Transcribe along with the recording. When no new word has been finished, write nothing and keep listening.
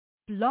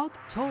Blog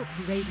Talk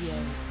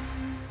Radio.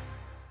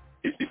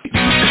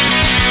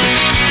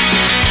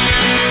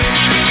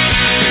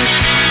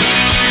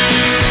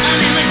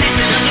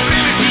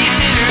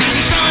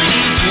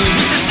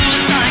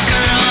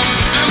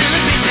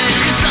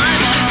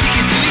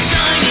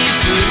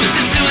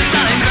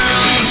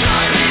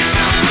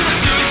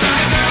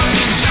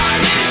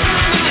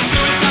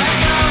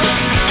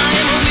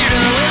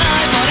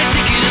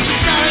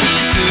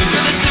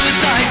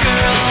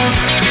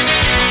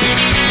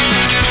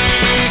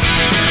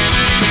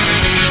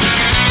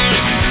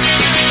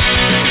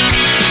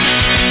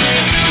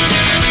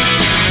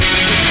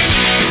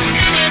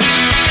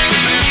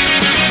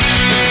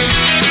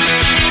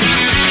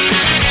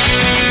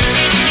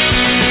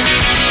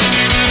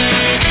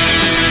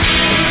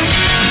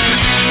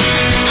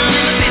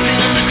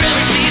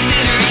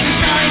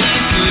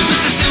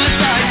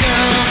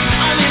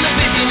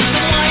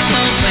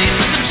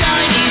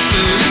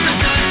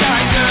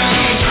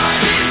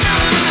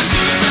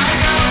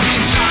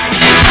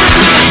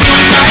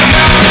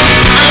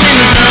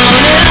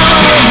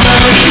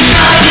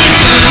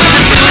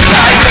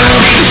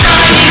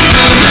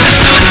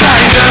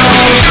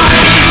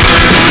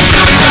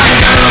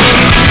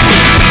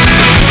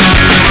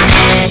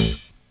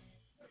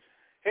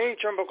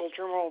 Turnbuckle,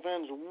 Turmoil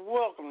fans,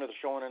 welcome to the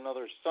show on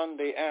another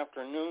Sunday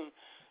afternoon.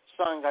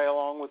 Sign guy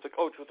along with the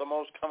coach with the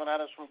most coming at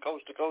us from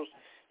coast to coast.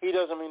 He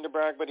doesn't mean to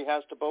brag, but he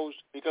has to boast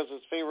because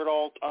his favorite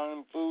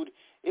all-time food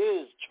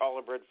is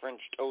challah bread French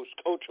toast.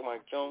 Coach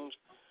Mike Jones.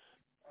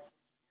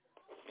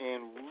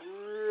 And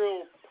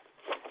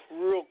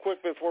real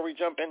quick before we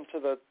jump into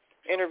the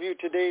interview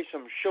today,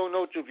 some show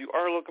notes. If you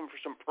are looking for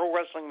some pro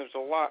wrestling, there's a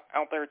lot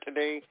out there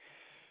today.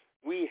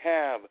 We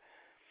have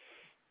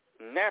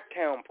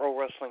Naptown Pro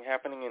Wrestling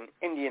happening in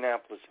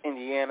Indianapolis,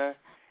 Indiana,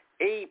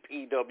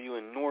 APW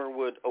in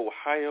Norwood,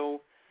 Ohio,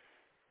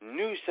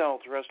 New South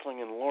Wrestling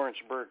in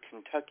Lawrenceburg,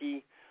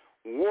 Kentucky,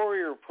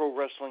 Warrior Pro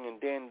Wrestling in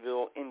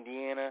Danville,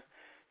 Indiana,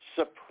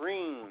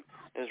 Supreme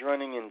is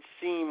running in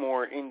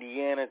Seymour,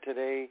 Indiana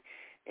today,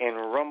 and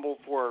Rumble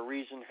for a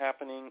Reason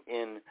happening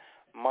in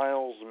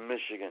Miles,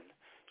 Michigan.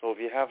 So if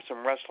you have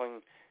some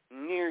wrestling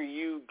near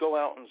you, go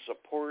out and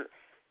support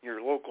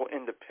your local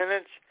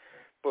independents.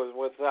 But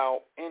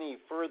without any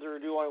further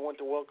ado, I want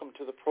to welcome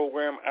to the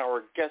program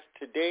our guest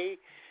today.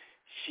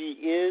 She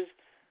is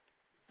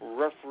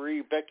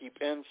referee Becky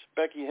Pence.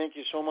 Becky, thank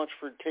you so much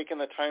for taking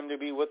the time to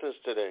be with us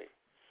today.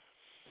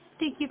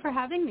 Thank you for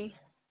having me.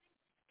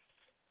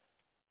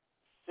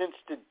 Since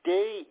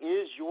today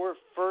is your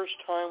first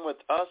time with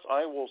us,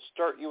 I will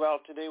start you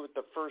out today with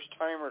the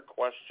first-timer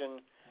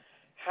question.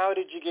 How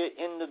did you get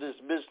into this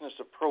business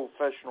of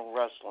professional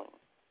wrestling?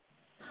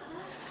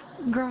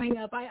 Growing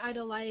up, I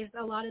idolized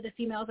a lot of the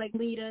females like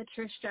Lita,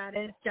 Trish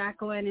Stratus,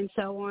 Jacqueline, and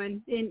so on.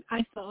 And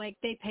I felt like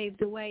they paved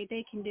the way.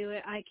 They can do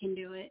it. I can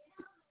do it.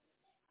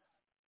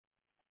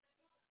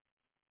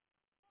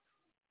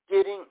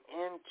 Getting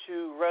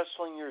into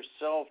wrestling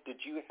yourself, did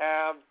you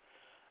have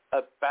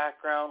a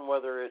background,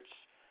 whether it's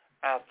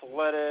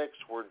athletics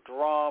or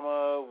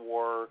drama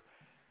or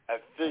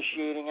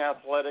officiating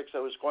athletics,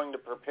 that was going to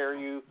prepare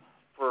you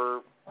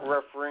for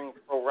refereeing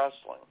pro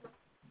wrestling?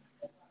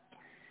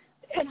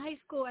 In high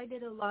school, I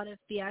did a lot of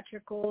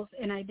theatricals,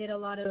 and I did a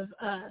lot of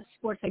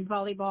sports like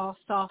volleyball,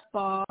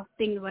 softball,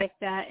 things like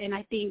that, and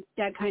I think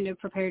that kind of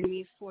prepared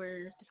me for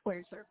the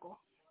squared circle.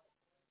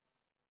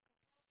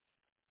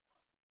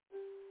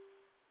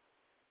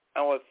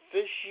 Now,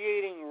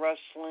 officiating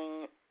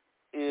wrestling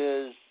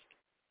is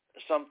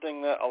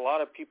something that a lot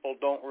of people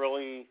don't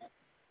really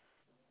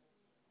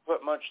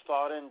put much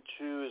thought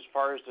into as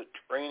far as the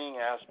training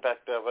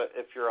aspect of it.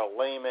 If you're a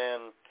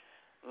layman,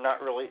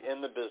 not really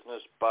in the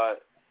business,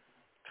 but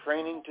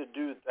training to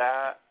do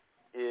that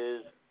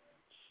is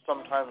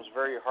sometimes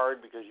very hard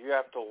because you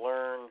have to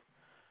learn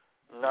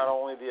not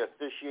only the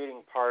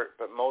officiating part,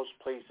 but most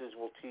places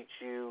will teach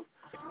you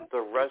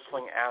the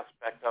wrestling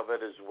aspect of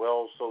it as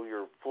well, so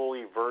you're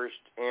fully versed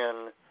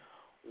in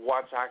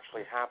what's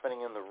actually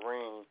happening in the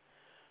ring.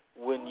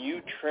 When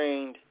you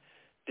trained,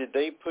 did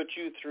they put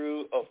you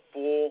through a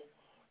full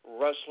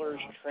wrestler's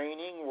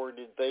training, or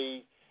did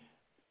they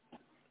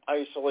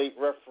isolate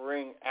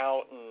refereeing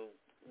out and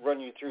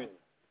run you through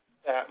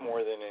that more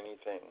than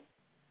anything?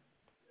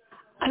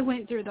 I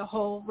went through the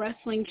whole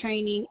wrestling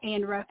training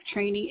and ref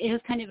training. It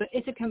was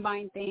it's a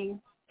combined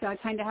thing. So I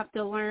kind of had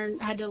to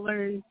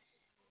learn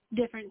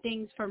different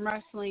things from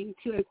wrestling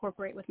to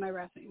incorporate with my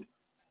reffing.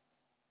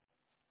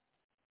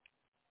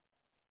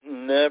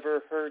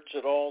 Never hurts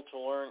at all to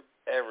learn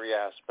every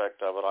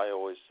aspect of it, I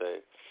always say.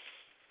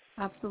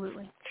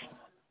 Absolutely.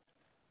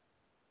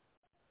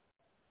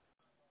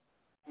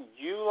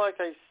 You, like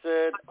I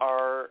said,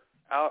 are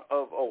out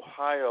of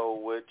Ohio,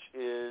 which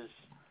is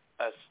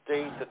a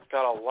state that's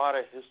got a lot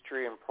of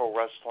history in pro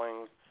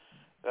wrestling.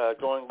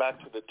 Going back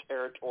to the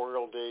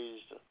territorial days,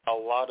 a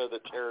lot of the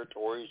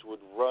territories would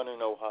run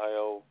in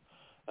Ohio.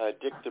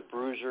 Dick the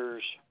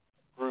Bruiser's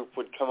group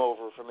would come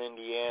over from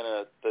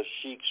Indiana. The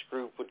Sheik's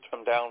group would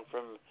come down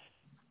from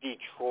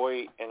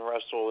Detroit and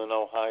wrestle in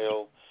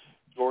Ohio.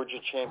 Georgia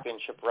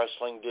Championship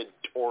Wrestling did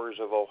tours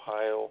of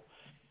Ohio.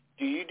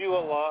 Do you do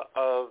a lot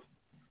of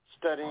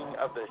studying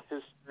of the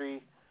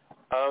history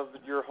of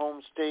your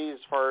home state as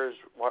far as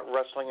what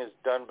wrestling has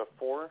done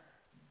before?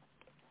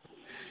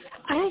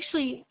 I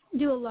actually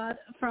do a lot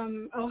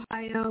from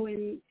Ohio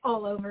and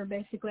all over,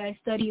 basically. I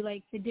study,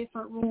 like, the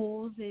different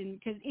rules, and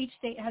because each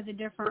state has a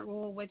different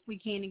rule, what we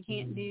can and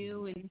can't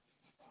do.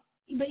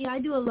 But, yeah, I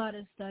do a lot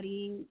of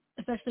studying,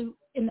 especially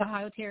in the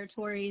Ohio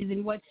territories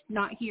and what's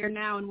not here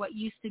now and what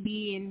used to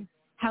be and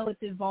how it's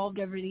evolved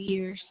over the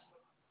years.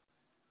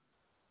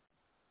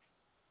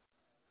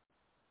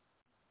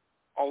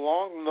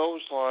 Along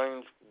those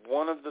lines,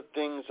 one of the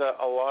things that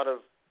a lot of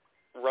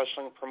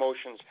wrestling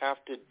promotions have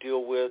to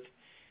deal with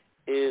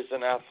is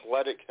an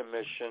athletic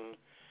commission.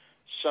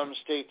 Some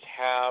states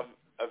have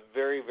a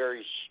very,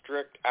 very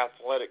strict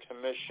athletic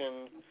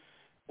commission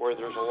where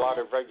there's a lot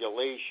of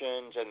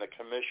regulations, and the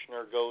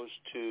commissioner goes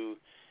to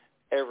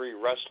every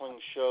wrestling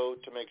show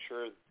to make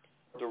sure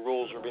the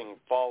rules are being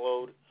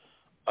followed.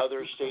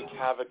 Other states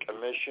have a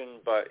commission,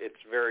 but it's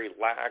very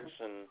lax,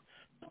 and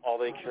all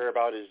they care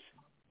about is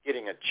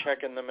getting a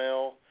check in the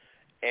mail.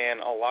 And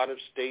a lot of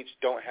states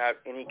don't have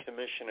any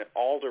commission at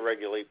all to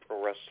regulate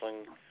pro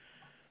wrestling.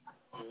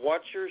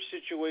 What's your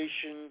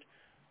situation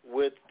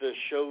with the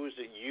shows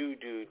that you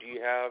do? Do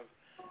you have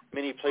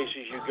many places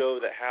you go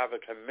that have a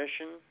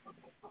commission?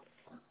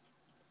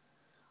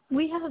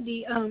 We have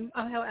the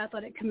Ohio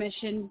Athletic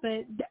Commission,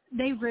 but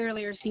they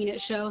rarely are seen at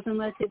shows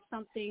unless it's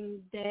something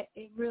that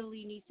it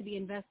really needs to be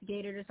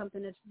investigated or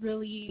something that's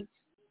really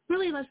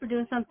unless we're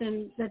doing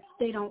something that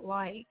they don't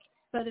like.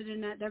 But other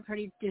than that, they're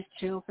pretty just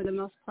chill for the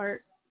most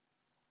part.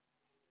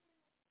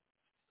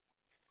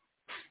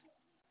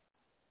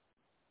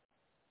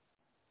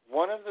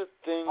 One of the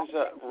things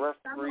that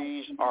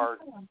referees are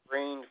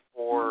trained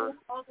for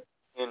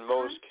in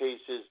most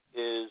cases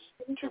is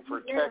to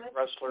protect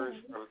wrestlers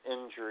from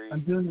injuries.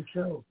 I'm doing the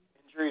show.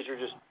 Injuries are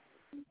just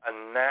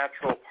a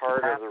natural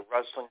part of the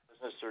wrestling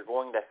business. They're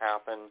going to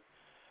happen.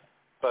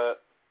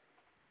 But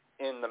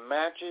in the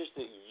matches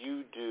that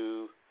you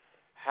do,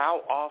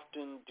 how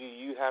often do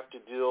you have to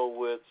deal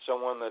with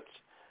someone that's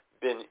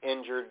been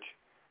injured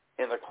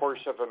in the course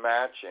of a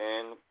match,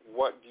 and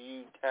what do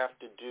you have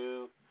to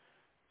do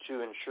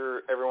to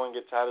ensure everyone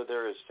gets out of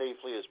there as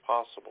safely as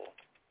possible?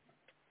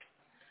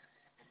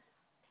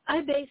 I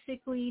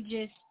basically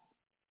just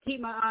keep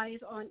my eyes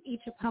on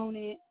each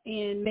opponent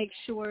and make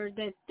sure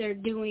that they're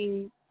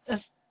doing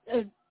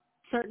a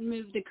certain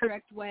move the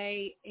correct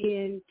way,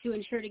 and to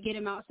ensure to get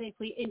them out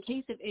safely. In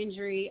case of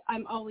injury,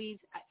 I'm always,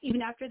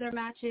 even after their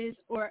matches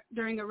or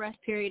during a rest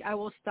period, I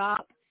will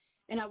stop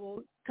and I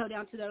will go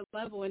down to their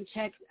level and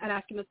check and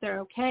ask them if they're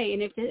okay.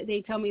 And if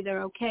they tell me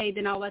they're okay,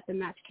 then I'll let the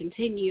match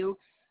continue.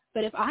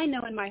 But if I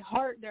know in my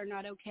heart they're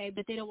not okay,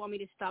 but they don't want me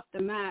to stop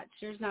the match,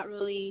 there's not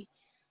really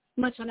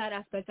much on that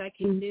aspect I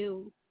can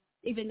do,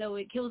 even though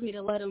it kills me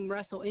to let them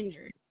wrestle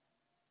injured.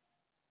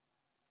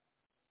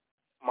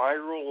 My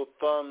rule of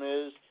thumb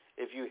is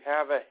if you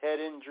have a head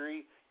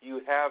injury,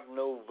 you have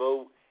no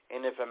vote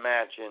in if a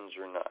match ends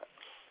or not.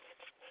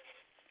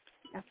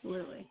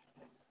 Absolutely.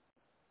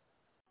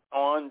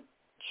 On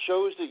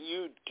shows that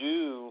you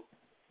do,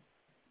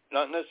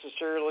 not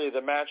necessarily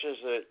the matches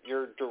that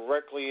you're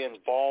directly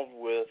involved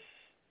with,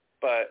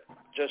 but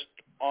just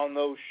on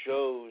those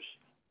shows,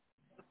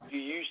 do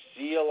you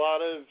see a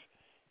lot of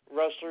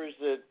wrestlers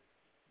that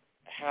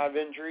have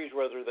injuries,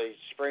 whether they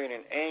sprain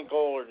an ankle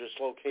or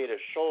dislocate a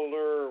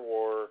shoulder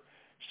or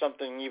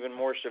something even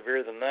more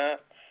severe than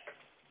that?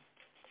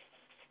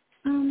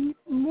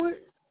 More.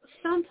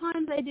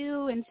 Sometimes I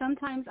do, and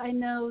sometimes I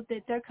know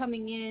that they're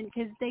coming in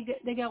because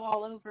they go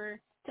all over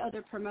to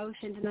other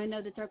promotions, and I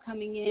know that they're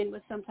coming in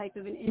with some type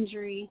of an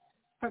injury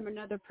from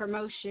another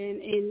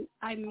promotion, and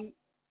I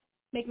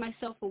make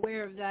myself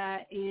aware of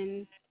that,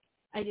 and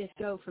I just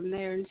go from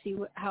there and see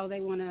how they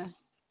want to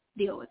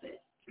deal with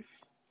it.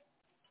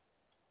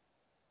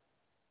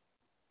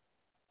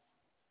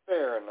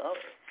 Fair enough.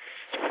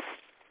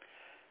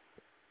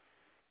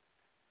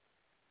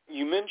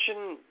 You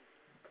mentioned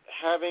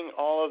having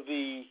all of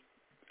the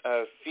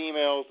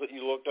females that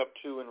you looked up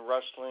to in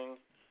wrestling.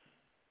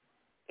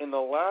 In the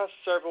last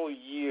several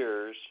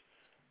years,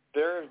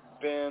 there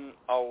have been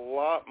a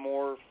lot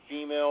more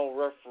female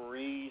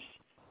referees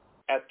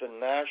at the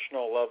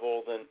national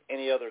level than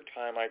any other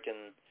time I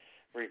can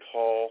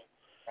recall.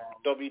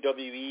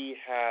 WWE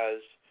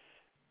has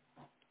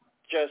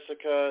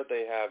Jessica,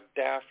 they have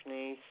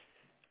Daphne.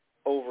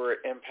 Over at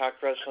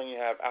Impact Wrestling, you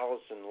have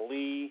Allison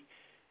Lee.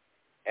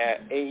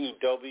 At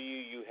AEW,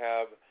 you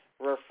have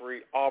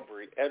referee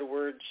Aubrey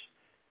Edwards.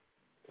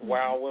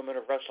 Wow Women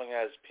of Wrestling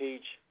has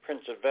Paige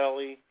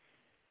Princevelli.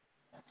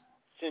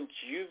 Since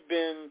you've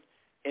been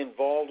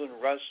involved in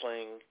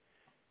wrestling,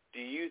 do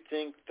you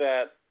think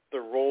that the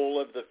role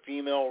of the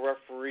female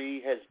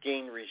referee has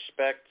gained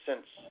respect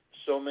since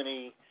so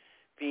many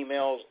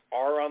females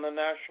are on the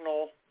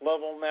national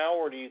level now,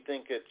 or do you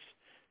think it's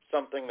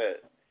something that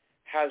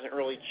hasn't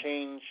really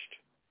changed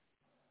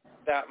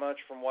that much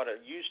from what it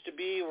used to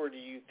be, or do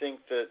you think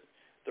that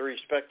the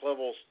respect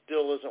level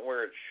still isn't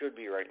where it should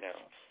be right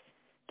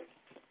now?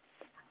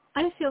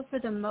 I feel for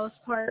the most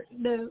part,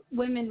 the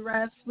women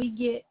refs, we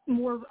get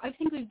more, I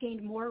think we've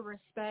gained more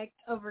respect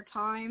over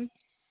time,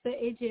 but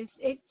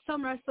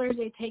some wrestlers,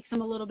 it takes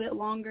them a little bit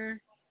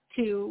longer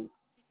to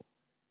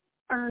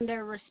earn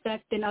their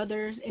respect than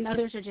others, and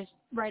others are just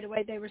right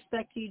away, they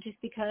respect you just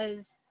because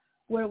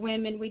we're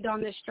women, we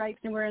don the stripes,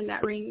 and we're in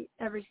that ring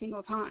every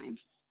single time.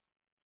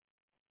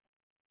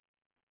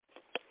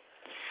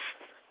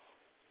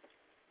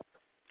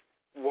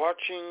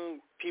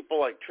 Watching people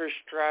like Trish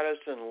Stratus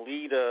and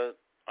Lita,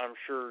 I'm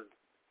sure,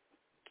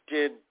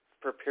 did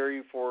prepare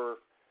you for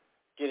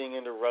getting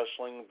into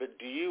wrestling, but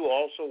do you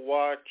also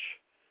watch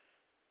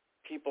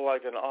people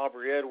like an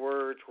Aubrey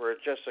Edwards or a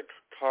Jessica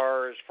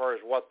Carr as far as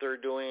what they're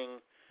doing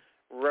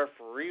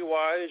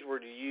referee-wise, or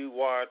do you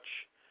watch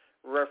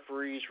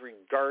referees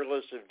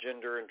regardless of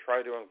gender and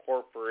try to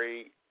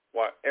incorporate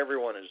what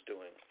everyone is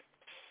doing?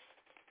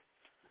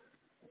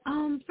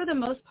 For the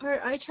most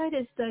part, I try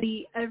to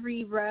study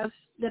every ref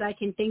that I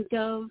can think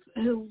of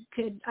who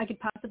I could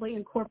possibly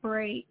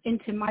incorporate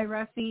into my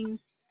reffing.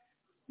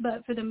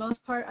 But for the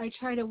most part, I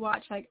try to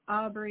watch like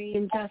Aubrey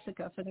and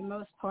Jessica for the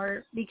most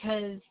part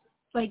because,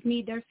 like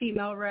me, they're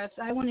female refs.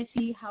 I want to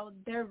see how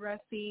their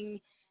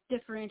reffing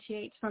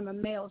differentiates from a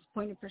male's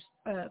point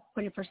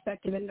of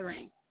perspective in the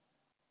ring.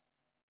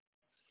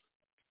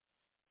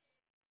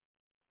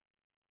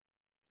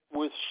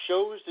 With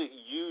shows that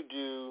you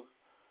do,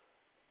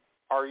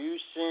 are you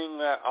seeing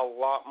that a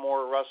lot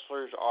more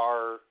wrestlers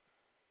are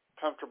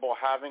comfortable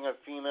having a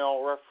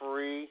female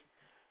referee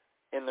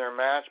in their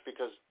match?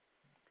 Because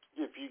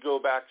if you go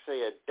back,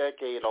 say, a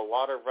decade, a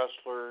lot of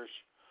wrestlers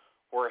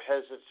were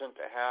hesitant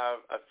to have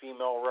a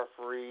female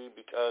referee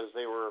because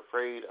they were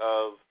afraid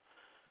of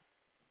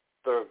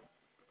the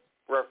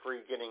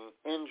referee getting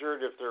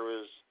injured. If there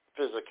was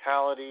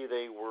physicality,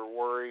 they were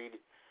worried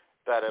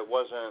that it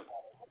wasn't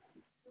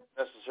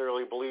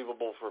necessarily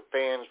believable for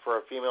fans for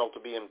a female to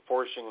be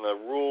enforcing the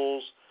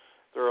rules.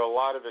 There are a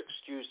lot of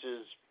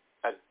excuses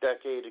a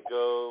decade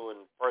ago and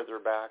further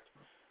back,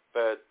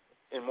 but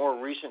in more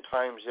recent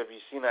times, have you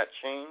seen that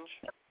change?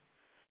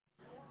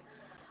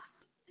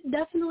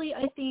 Definitely,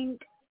 I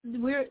think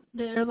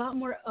they're a lot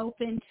more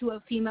open to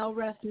a female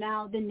ref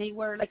now than they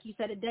were, like you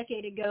said, a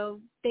decade ago.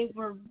 They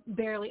were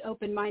barely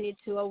open-minded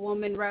to a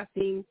woman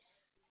reffing.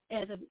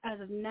 As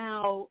of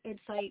now, it's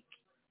like,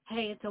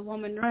 hey, it's a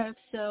woman ref,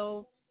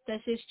 so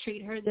let's just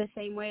treat her the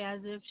same way as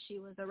if she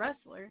was a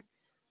wrestler.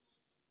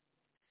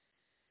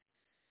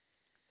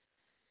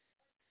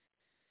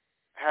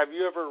 Have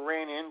you ever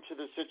ran into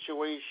the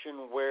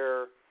situation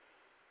where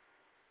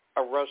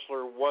a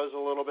wrestler was a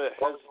little bit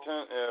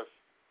hesitant if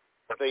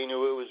they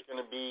knew it was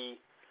going to be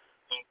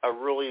a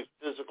really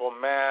physical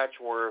match,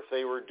 or if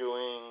they were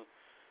doing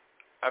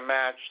a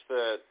match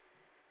that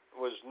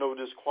was no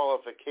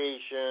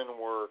disqualification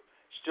or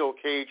steel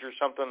cage or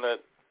something, that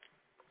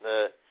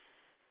the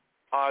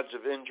odds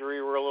of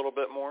injury were a little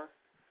bit more?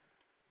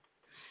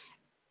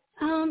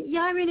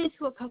 Yeah, I ran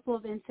into a couple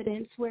of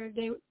incidents where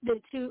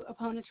the two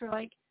opponents were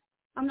like,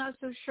 I'm not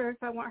so sure if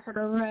I want her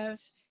to ref,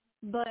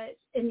 but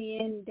in the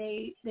end,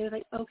 they were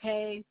like,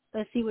 okay,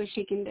 let's see what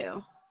she can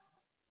do.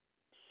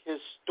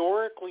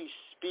 Historically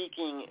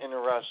speaking in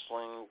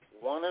wrestling,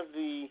 one of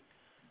the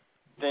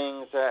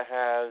things that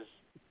has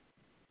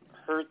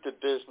hurt the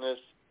business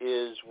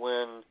is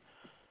when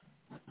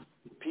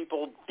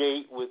people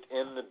date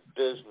within the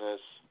business.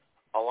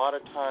 A lot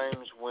of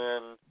times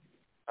when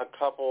a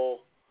couple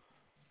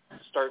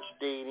starts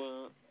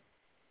dating,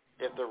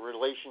 if the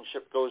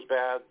relationship goes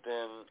bad,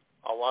 then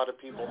a lot of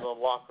people in the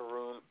locker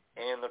room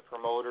and the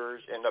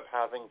promoters end up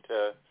having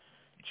to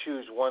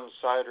choose one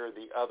side or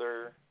the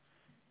other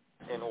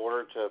in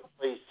order to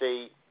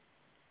placate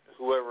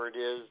whoever it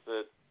is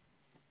that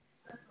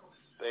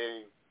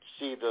they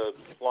see the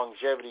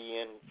longevity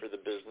in for the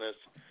business.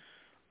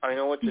 I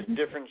know it's a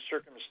different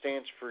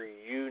circumstance for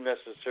you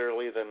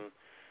necessarily than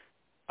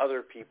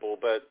other people,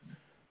 but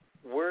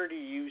where do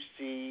you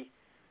see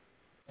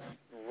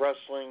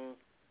wrestling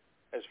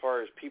as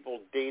far as people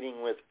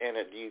dating within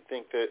it? Do you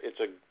think that it's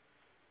a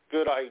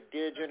good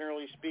idea,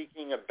 generally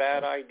speaking, a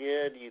bad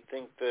idea? Do you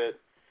think that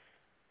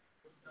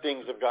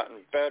things have gotten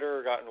better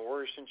or gotten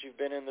worse since you've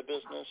been in the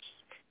business?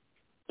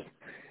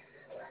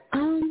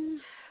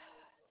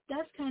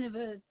 That's kind of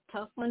a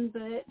tough one,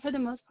 but for the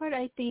most part,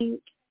 I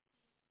think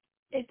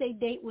if they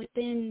date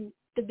within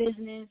the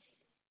business,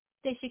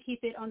 they should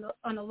keep it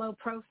on a low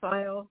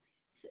profile,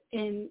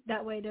 and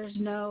that way there's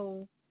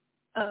no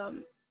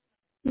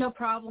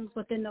problems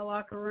within the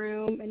locker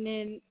room. And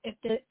then if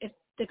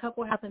the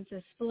couple happens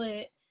to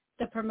split,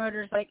 the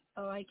promoter's like,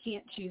 oh, I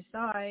can't choose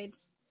sides,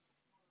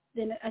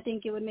 then I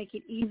think it would make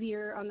it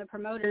easier on the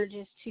promoter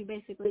just to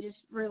basically just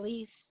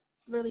release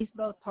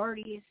both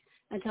parties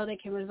until they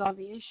can resolve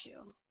the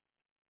issue.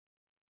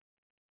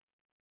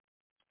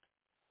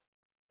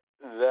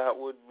 That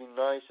would be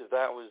nice if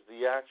that was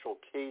the actual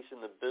case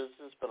in the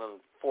business, but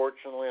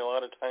unfortunately a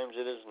lot of times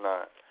it is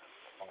not.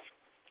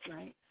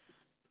 Right.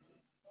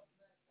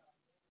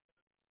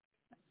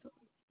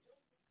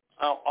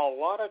 A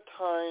lot of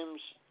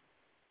times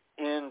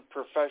in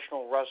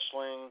professional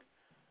wrestling,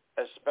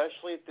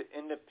 especially at the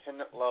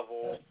independent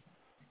level,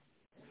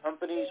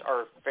 companies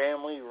are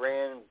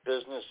family-ran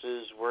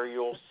businesses where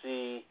you'll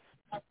see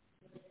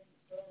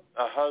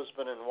a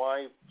husband and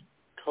wife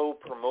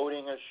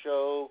co-promoting a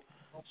show.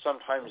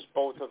 Sometimes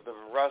both of them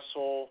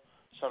wrestle.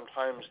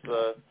 Sometimes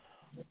the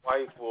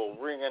wife will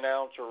ring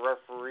announce or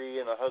referee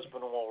and the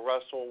husband will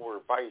wrestle,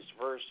 or vice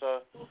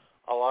versa.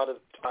 A lot of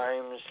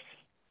times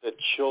the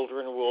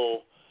children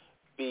will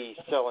be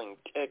selling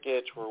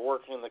tickets or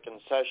working in the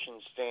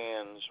concession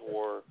stands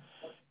or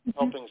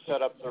helping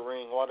set up the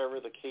ring, whatever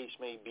the case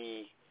may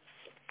be.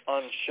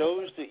 On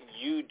shows that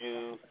you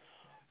do,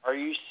 are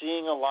you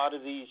seeing a lot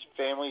of these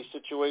family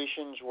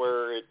situations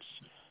where it's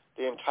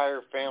the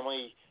entire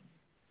family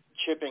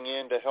chipping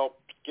in to help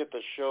get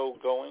the show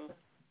going?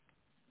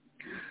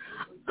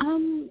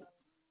 On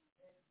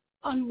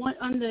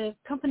the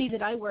company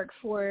that I work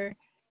for,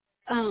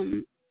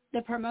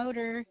 the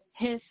promoter,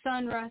 his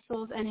son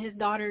wrestles and his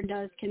daughter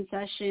does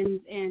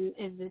concessions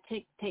and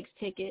takes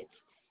tickets.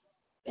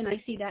 And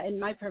I see that in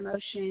my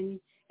promotion.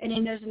 And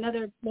then there's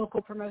another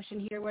local promotion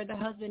here where the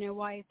husband and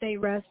wife, they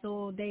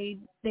wrestle. They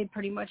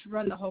pretty much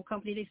run the whole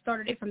company. They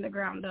started it from the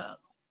ground up.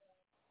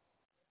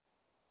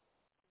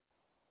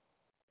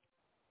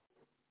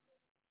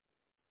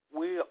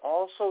 We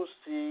also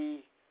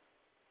see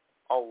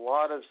a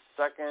lot of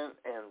second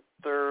and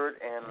third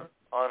and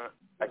on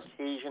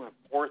occasion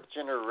fourth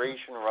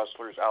generation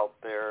wrestlers out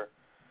there,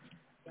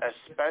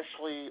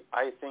 especially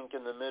I think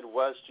in the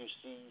Midwest. You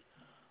see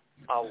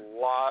a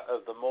lot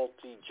of the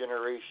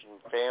multi-generation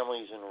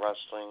families in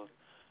wrestling.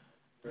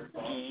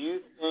 Do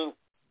you think,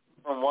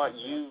 from what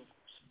you've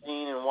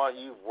seen and what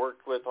you've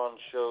worked with on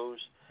shows,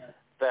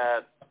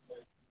 that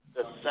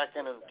the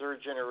second and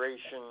third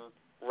generation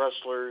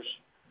wrestlers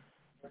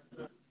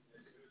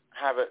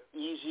have it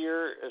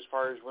easier as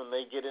far as when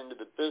they get into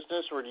the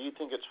business, or do you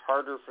think it's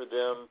harder for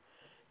them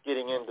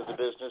getting into the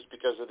business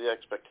because of the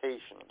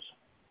expectations?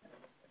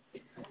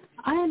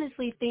 I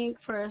honestly think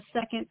for a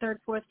second, third,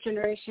 fourth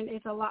generation,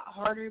 it's a lot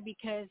harder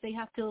because they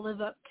have to live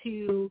up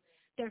to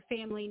their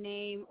family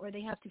name, or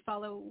they have to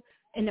follow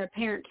in their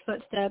parents'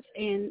 footsteps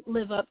and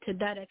live up to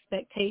that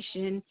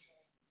expectation.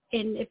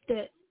 And if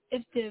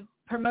the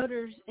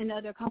promoters and the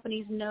other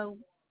companies know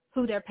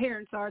who their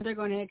parents are, they're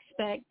going to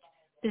expect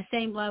the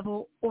same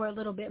level or a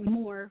little bit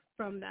more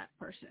from that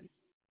person.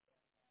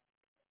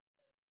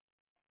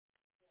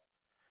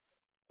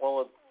 Well,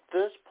 at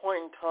this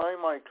point in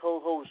time, my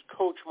co-host,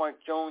 Coach Mike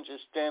Jones,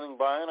 is standing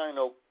by, and I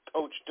know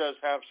Coach does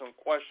have some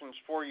questions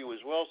for you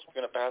as well, so I'm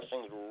going to pass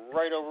things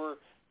right over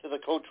to the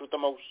coach with the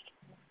most.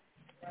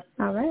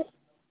 All right.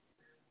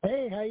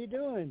 Hey, how you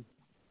doing?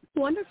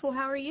 Wonderful.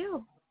 How are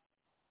you?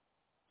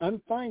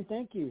 I'm fine,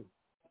 thank you.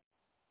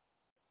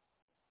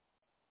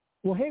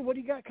 Well, hey, what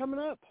do you got coming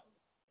up?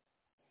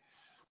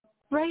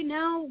 Right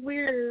now,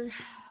 we're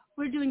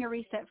doing a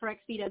reset for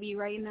XPW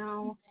right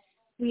now.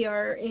 We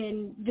are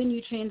in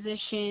venue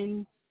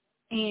transition,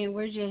 and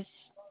we're just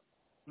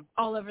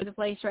all over the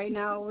place right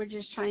now. We're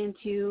just trying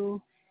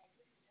to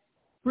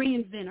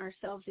reinvent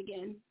ourselves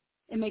again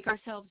and make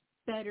ourselves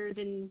better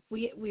than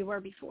we were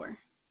before.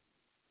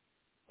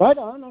 Right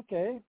on,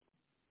 okay.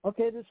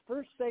 Okay, this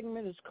first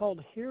segment is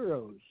called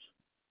Heroes.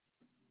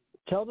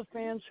 Tell the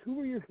fans, who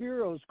were your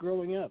heroes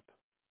growing up?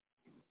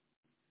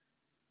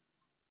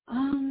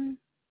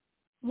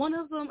 One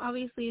of them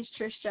obviously is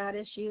Trish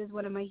Stratus. She is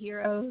one of my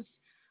heroes.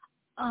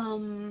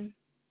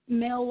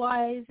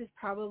 Male-wise is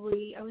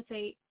probably, I would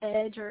say,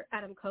 Edge or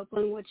Adam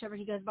Copeland, whichever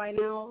he goes by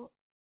now.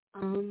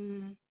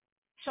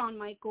 Shawn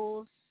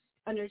Michaels,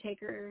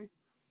 Undertaker,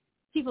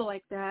 people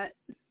like that.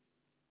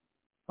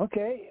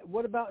 Okay,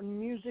 what about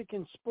music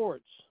and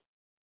sports?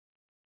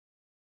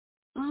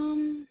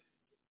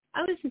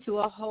 I listen to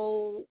a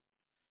whole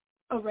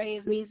array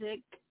of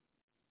music,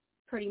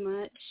 pretty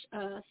much.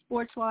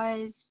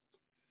 Sports-wise,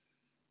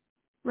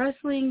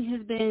 wrestling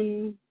has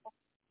been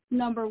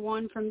number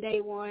one from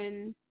day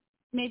one.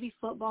 Maybe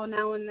football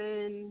now and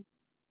then.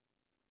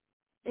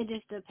 It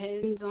just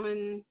depends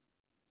on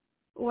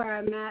where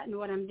I'm at and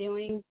what I'm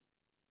doing.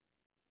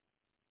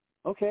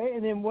 Okay,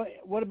 and then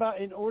what about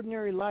in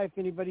ordinary life?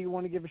 Anybody you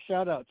want to give a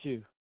shout-out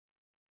to?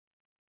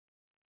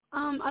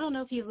 I don't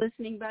know if he's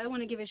listening, but I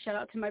want to give a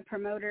shout-out to my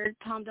promoter,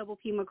 Tom Double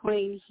P.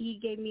 McLean. He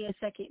gave me a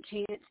second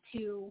chance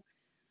to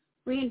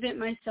reinvent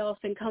myself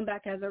and come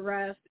back as a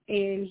ref,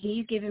 and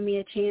he's given me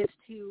a chance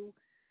to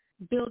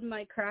build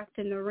my craft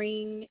in the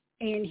ring,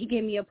 and he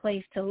gave me a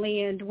place to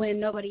land when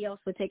nobody else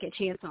would take a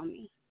chance on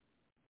me.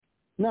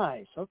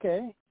 Nice,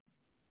 okay.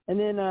 And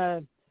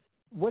then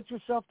what's your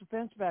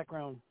self-defense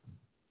background?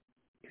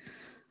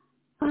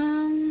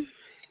 I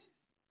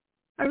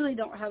really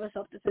don't have a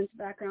self-defense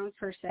background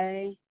per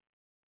se.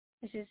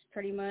 It's just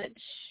pretty much,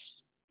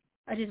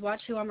 I just watch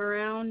who I'm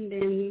around,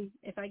 and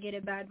if I get a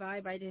bad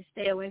vibe, I just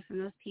stay away from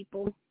those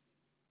people.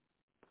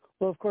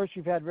 Well, of course,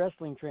 you've had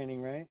wrestling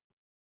training, right?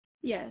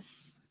 Yes.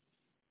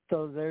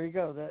 So there you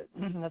go.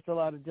 That's a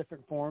lot of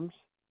different forms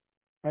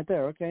right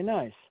there. Okay,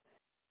 nice.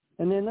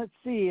 And then let's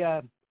see.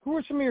 who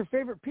are some of your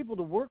favorite people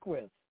to work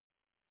with?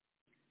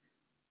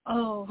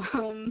 Oh,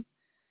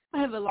 I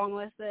have a long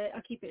list, but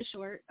I'll keep it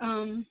short.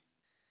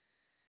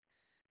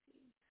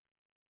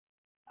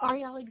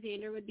 Ari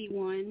Alexander would be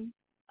one.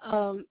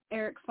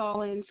 Eric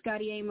Fallon,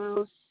 Scotty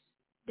Amos.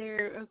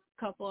 There are a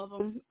couple of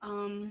them.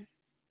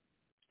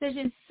 There's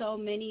just so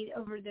many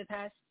over the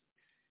past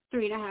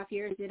 3.5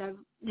 years that I've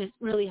just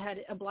really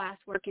had a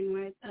blast working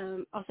with.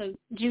 Also,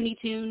 Junie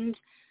Tunes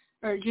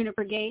or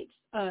Juniper Gates,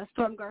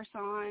 Storm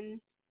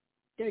Garcon.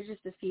 There's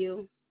just a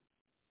few.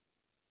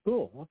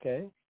 Cool.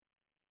 Okay.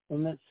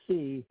 And let's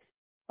see.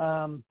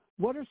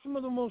 What are some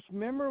of the most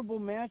memorable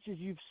matches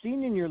you've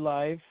seen in your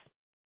life?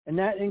 And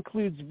that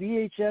includes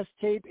VHS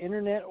tape,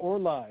 internet, or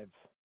live.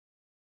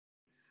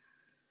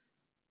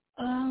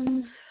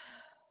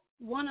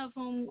 One of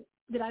them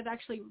that I've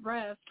actually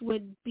reffed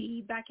would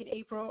be back in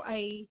April.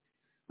 I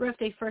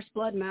reffed a First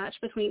Blood match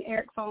between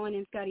Eric Fallon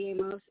and Scotty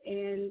Amos,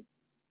 and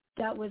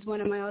that was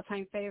one of my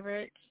all-time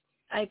favorites.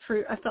 I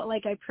felt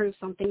like I proved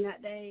something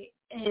that day.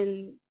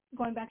 And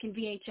going back in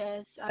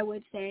VHS, I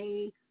would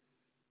say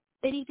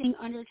anything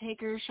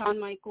Undertaker, Shawn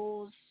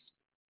Michaels,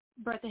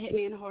 Bret the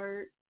Hitman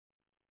Hart,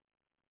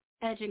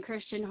 Edge and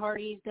Christian,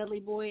 Hardy's,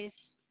 Dudley Boyz.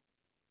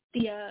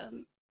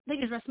 I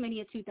think it was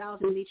WrestleMania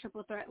 2000, the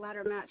Triple Threat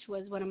ladder match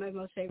was one of my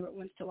most favorite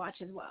ones to watch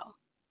as well.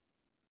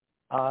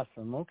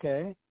 Awesome.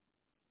 Okay.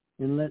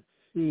 And let's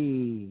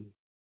see.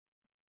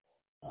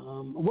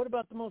 What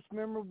about the most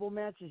memorable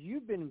matches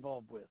you've been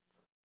involved with?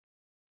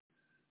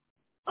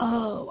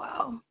 Oh,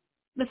 wow.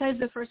 Besides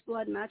the First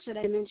Blood match that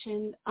I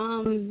mentioned,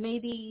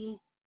 maybe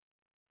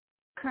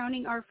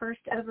crowning our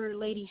first ever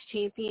ladies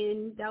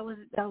champion. That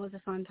was a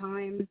fun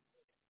time.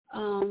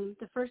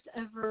 The first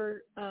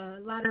ever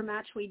ladder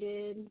match we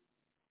did.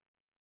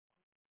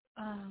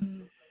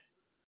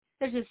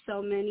 There's just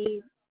so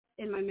many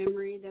in my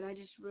memory that I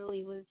just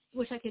really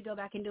wish I could go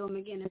back and do them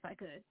again if I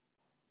could.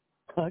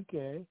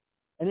 Okay.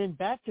 And then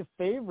back to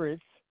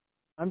favorites.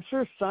 I'm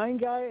sure Sign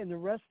Guy and the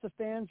rest of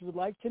the fans would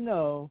like to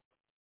know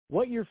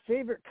what your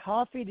favorite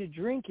coffee to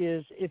drink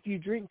is if you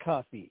drink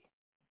coffee.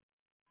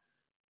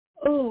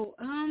 Oh,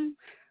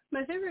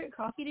 my favorite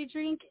coffee to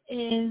drink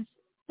is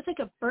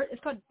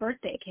it's called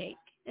birthday cake.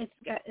 It's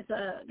got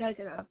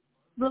a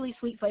really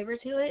sweet flavor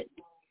to it.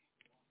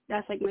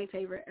 That's like my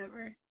favorite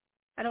ever.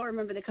 I don't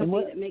remember the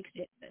company that makes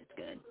it, but it's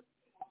good.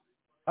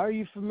 Are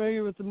you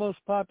familiar with the most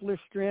popular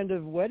strand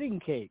of wedding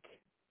cake?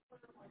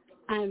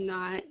 I'm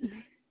not.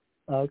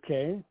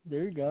 Okay,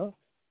 there you go.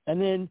 And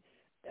then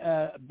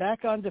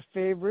back on to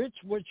favorites.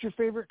 What's your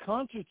favorite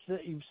concerts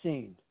that you've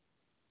seen?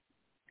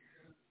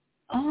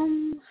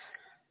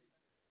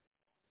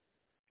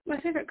 My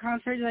favorite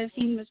concert that I've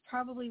seen was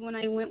probably when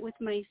I went with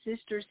my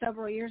sister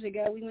several years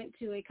ago. We went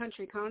to a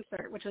country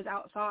concert, which was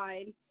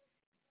outside.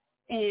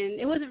 And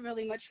it wasn't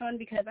really much fun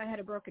because I had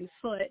a broken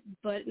foot,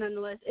 but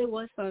nonetheless, it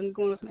was fun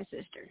going with my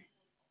sister.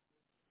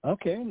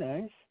 Okay,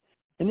 nice.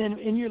 And then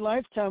in your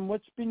lifetime,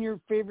 what's been your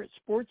favorite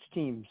sports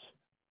teams?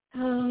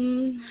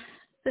 The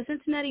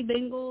Cincinnati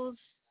Bengals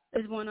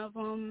is one of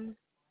them.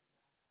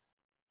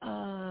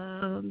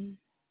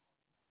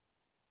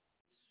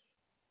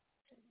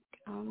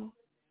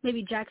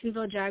 Maybe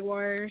Jacksonville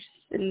Jaguars,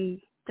 and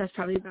that's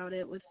probably about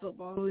it with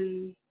football,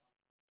 and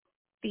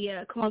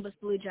the Columbus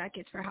Blue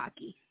Jackets for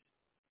hockey.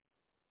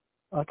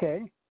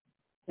 Okay.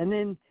 And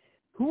then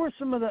who are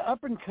some of the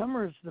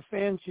up-and-comers the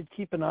fans should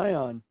keep an eye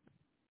on?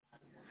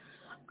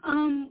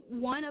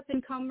 One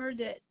up-and-comer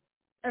that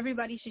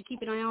everybody should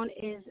keep an eye on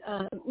is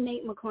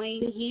Nate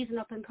McClain. He's an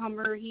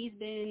up-and-comer. He's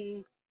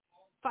been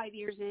 5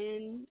 years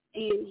in,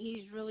 and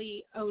he's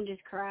really owned his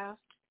craft.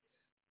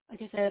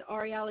 Like I said,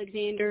 Ari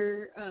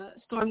Alexander,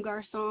 Storm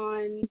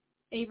Garcon,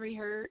 Avery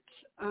Hurt.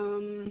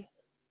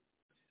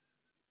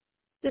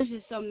 There's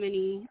just so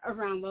many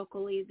around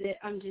locally that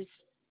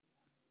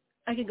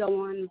I could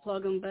go on and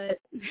plug them, but...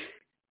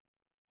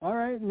 All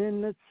right, and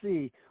then let's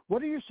see.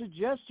 What are your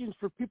suggestions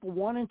for people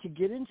wanting to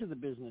get into the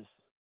business?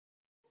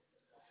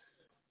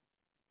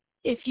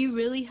 If you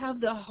really have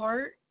the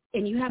heart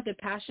and you have the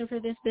passion for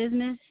this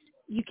business,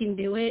 you can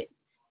do it.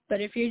 But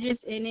if you're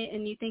just in it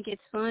and you think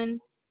it's fun,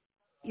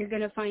 you're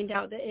going to find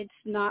out that it's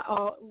not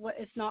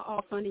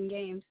all fun and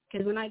games.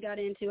 Because when I got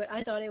into it,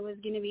 I thought it was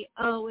going to be,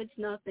 it's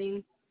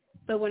nothing.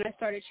 But when I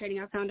started training,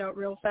 I found out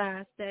real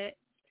fast that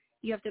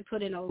you have to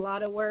put in a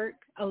lot of work,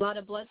 a lot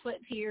of blood, sweat,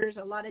 tears,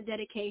 a lot of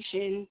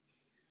dedication,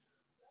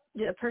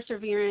 the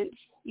perseverance.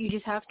 You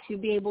just have to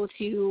be able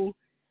to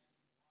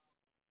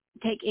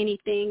take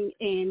anything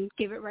and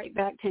give it right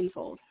back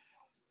tenfold.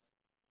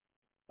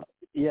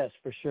 Yes,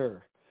 for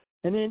sure.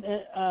 And then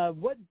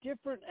what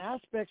different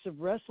aspects of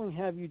wrestling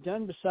have you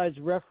done besides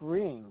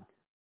refereeing?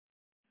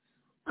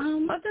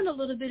 I've done a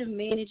little bit of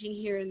managing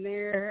here and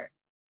there,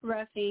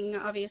 reffing,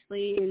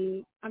 obviously,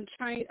 and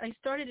I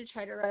started to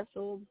try to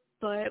wrestle,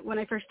 but when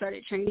I first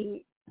started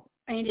training,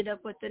 I ended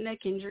up with the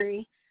neck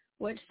injury,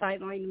 which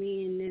sidelined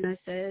me, and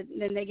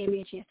then they gave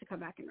me a chance to come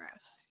back and ref.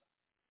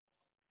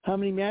 How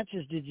many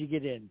matches did you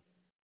get in?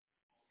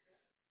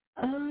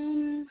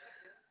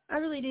 I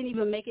really didn't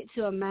even make it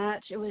to a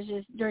match. It was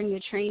just during the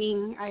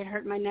training, I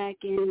hurt my neck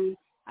and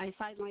I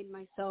sidelined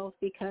myself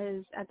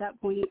because at that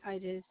point I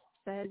just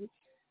said,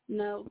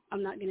 no,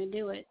 I'm not going to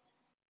do it.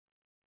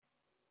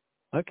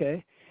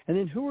 Okay. And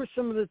then who are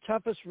some of the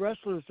toughest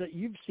wrestlers that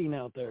you've seen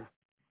out there?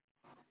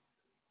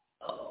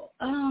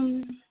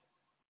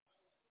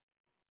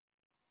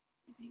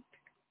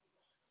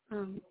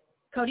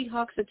 Cody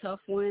Hawk's a tough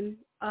one.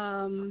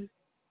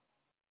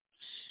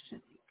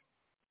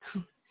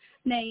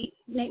 Nate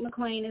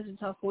McClain is a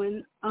tough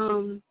one.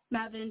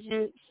 Matt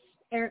Vengeance,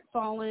 Eric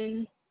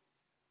Fallon.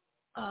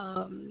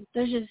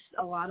 There's just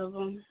a lot of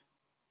them.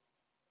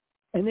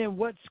 And then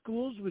what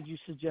schools would you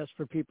suggest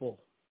for people?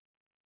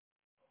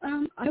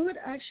 I would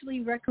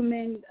actually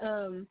recommend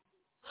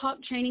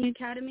Hawk Training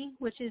Academy,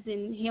 which is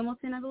in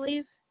Hamilton, I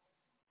believe,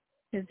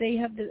 because they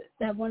have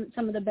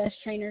some of the best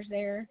trainers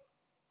there.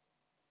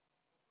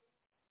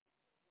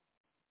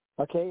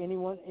 Okay.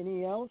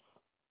 Any else?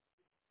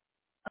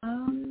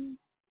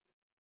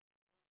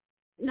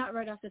 Not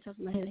right off the top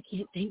of my head. I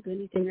can't think of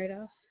anything right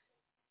off.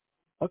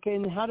 Okay.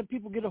 And how do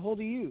people get a hold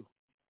of you?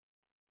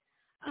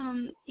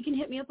 You can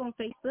hit me up on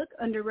Facebook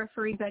under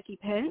referee Becky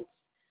Pence,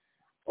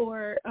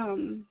 or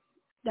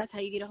that's how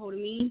you get a hold of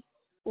me.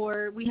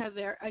 Or we have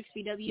our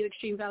XVW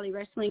Extreme Valley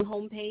Wrestling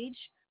homepage,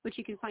 which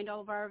you can find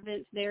all of our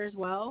events there as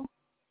well.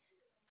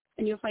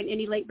 And you'll find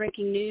any late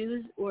breaking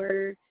news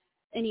or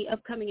any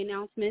upcoming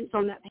announcements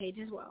on that page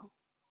as well.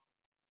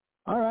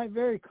 All right,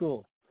 very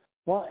cool.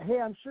 Well, hey,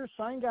 I'm sure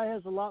Sign Guy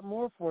has a lot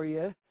more for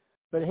you.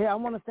 But, hey, I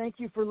want to thank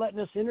you for letting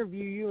us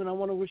interview you, and I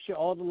want to wish you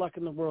all the luck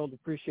in the world.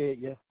 Appreciate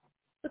you.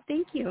 Well,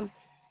 thank you.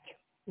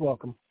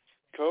 Welcome.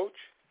 Coach?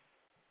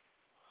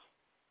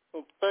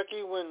 Well,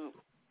 Becky, when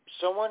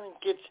someone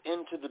gets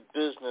into the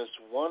business,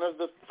 one of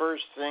the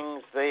first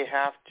things they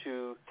have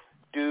to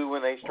do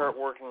when they start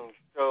working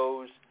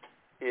shows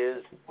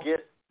is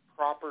get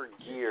proper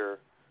gear.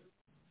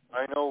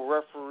 I know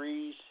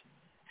referees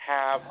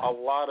have a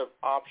lot of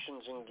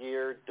options in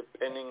gear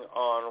depending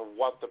on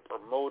what the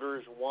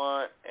promoters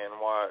want and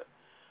what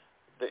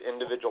the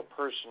individual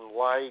person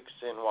likes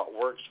and what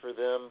works for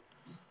them.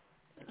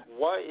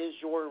 What is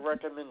your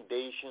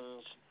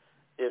recommendations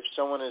if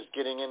someone is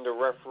getting into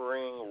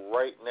refereeing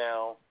right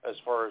now as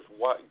far as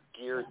what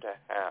gear to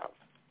have?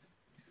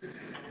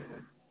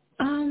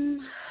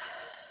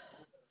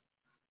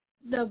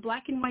 The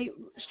black and white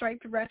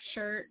striped ref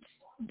shirts,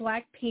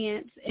 black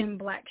pants, and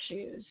black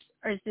shoes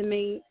are the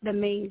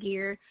main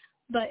gear.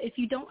 But if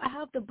you don't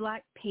have the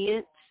black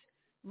pants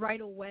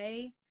right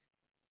away,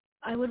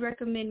 I would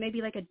recommend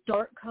maybe like a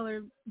dark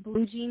colored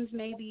blue jeans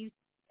maybe,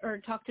 or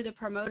talk to the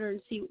promoter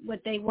and see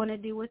what they want to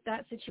do with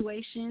that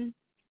situation.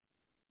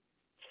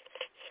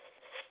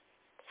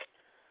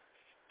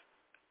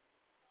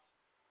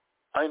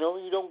 I know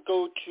you don't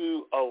go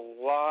to a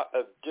lot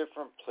of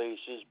different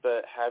places,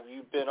 but have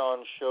you been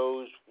on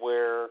shows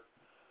where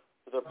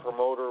the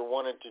promoter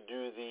wanted to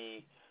do the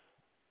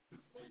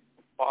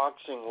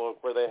boxing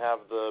look where they have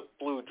the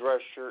blue dress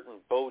shirt and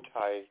bow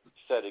tie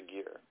set of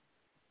gear?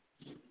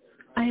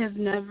 I have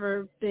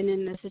never been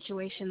in a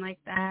situation like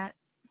that.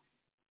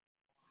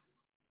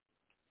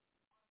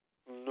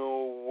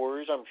 No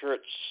worries. I'm sure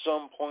at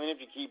some point, if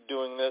you keep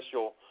doing this,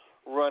 you'll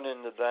run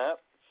into that.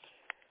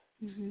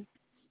 Mm-hmm.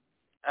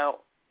 Now,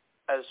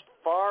 as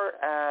far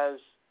as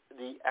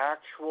the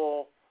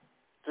actual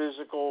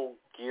physical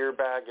gear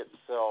bag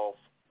itself,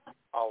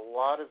 a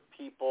lot of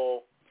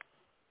people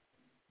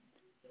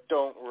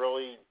don't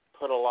really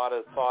put a lot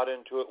of thought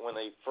into it when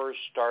they first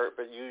start,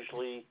 but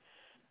usually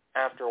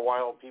after a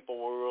while people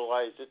will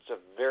realize it's a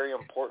very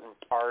important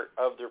part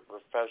of their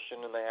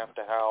profession, and they have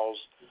to house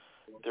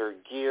their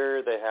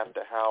gear, they have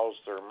to house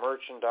their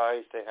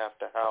merchandise, they have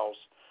to house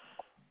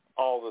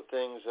all the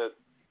things that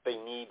they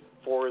need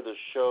for the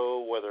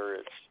show, whether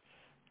it's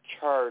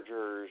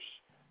chargers,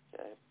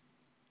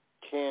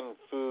 canned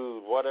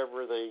food,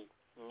 whatever they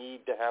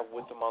need to have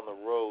with them on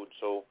the road.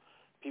 So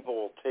people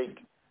will take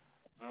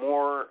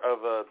more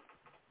of a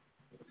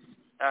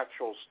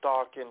actual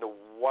stock into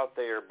what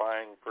they are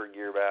buying for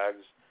gear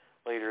bags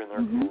later in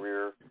their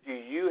career. Do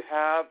you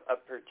have a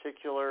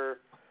particular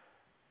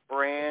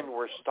brand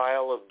or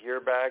style of gear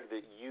bag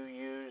that you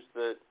use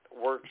that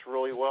works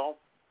really well?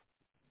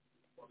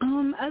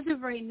 As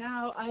of right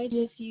now, I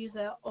just use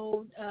an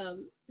old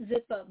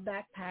zip-up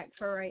backpack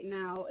for right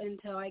now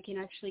until I can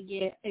actually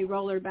get a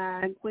roller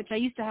bag, which I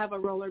used to have a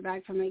roller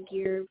bag for my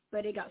gear,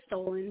 but it got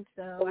stolen,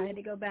 so I had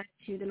to go back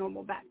to the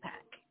normal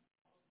backpack.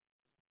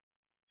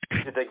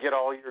 Did they get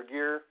all your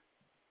gear?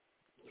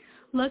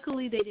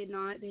 Luckily, they did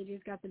not. They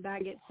just got the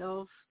bag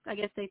itself. I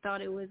guess they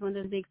thought it was one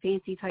of those big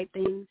fancy type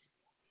things.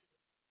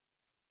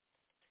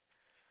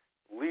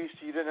 At least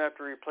you didn't have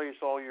to replace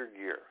all your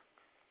gear.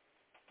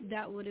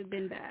 That would have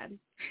been bad.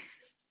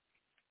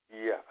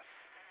 Yes.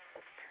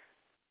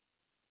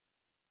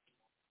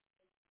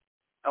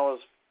 Now, as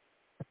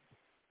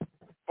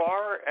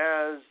far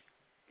as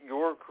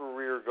your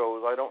career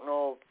goes, I don't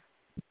know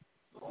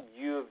if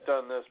you've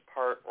done this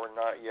part or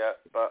not yet,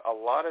 but a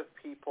lot of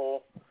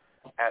people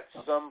at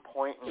some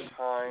point in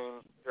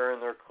time during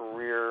their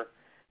career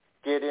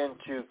get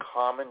into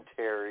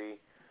commentary,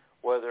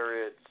 whether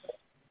it's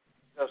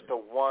just a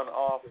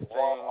one-off thing,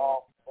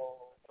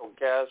 a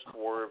guest,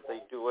 or if they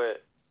do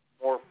it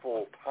more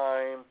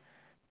full-time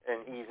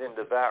and ease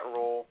into that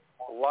role.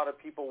 A lot of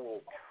people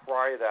will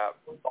try that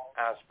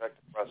aspect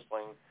of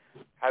wrestling.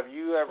 Have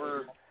you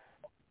ever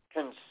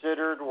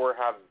considered or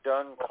have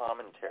done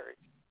commentary?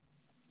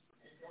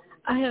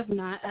 I have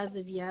not as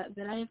of yet,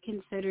 but I have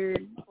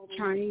considered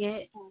trying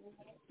it.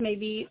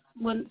 Maybe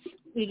once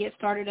we get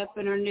started up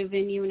in our new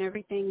venue and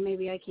everything,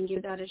 maybe I can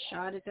give that a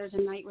shot. If there's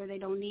a night where they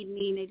don't need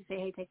me and they just say,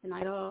 hey, take the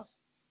night off,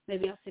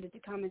 maybe I'll sit at the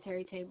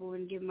commentary table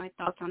and give my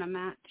thoughts on a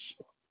match.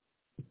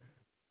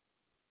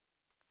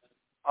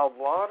 A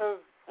lot of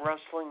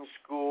wrestling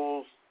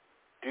schools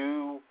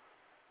do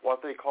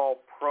what they call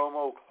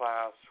promo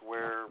class,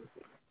 where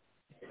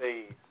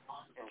they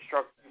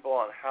instruct people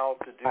on how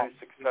to do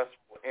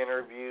successful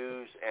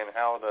interviews and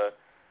how to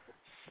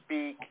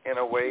speak in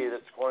a way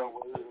that's going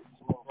to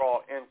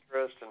draw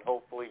interest and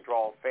hopefully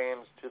draw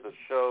fans to the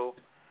show.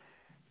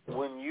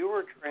 When you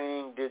were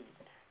training, did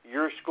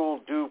your school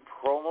do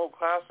promo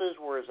classes,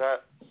 or is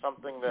that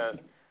something that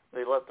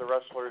they let the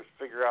wrestlers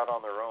figure out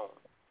on their own?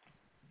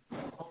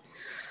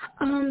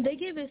 They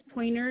gave us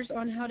pointers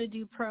on how to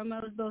do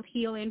promos, both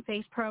heel and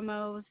face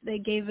promos. They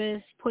gave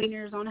us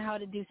pointers on how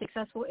to do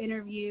successful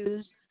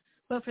interviews.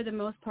 But for the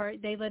most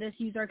part, they let us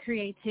use our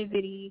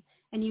creativity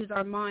and use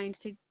our minds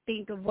to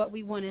think of what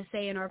we want to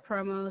say in our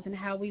promos and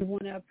how we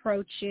want to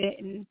approach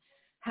it and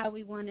how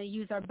we want to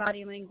use our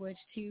body language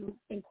to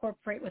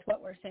incorporate with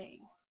what we're saying.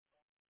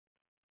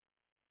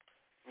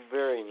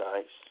 Very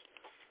nice.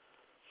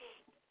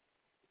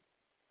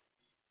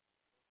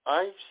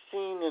 I've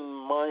seen in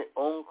my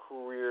own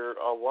career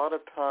a lot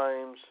of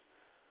times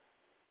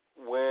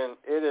when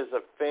it is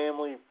a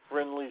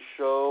family-friendly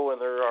show and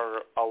there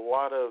are a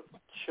lot of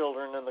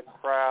children in the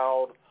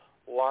crowd,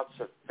 lots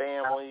of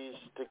families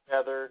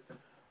together,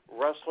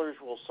 wrestlers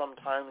will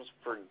sometimes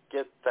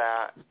forget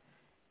that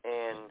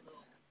and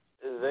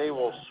they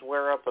will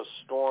swear up a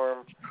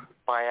storm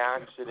by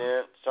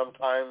accident,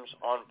 sometimes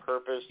on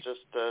purpose,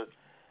 just to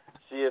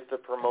see if the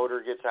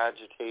promoter gets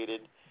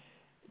agitated.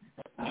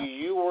 Do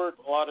you work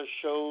a lot of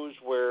shows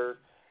where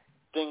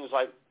things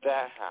like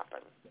that happen?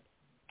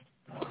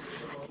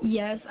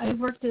 Yes, I've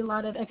worked a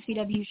lot of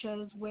XPW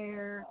shows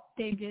where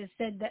they just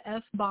said the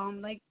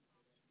F-bomb like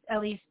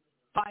at least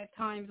 5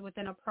 times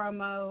within a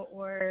promo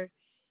or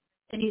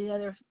any of the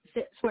other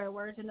swear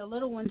words, and the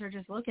little ones are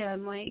just looking at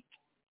them like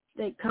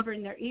they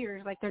covering their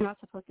ears like they're not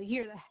supposed to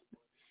hear that.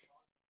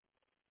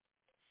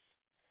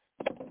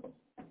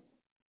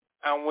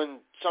 And when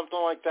something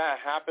like that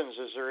happens,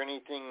 is there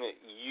anything that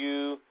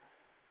you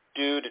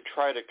do to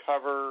try to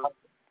cover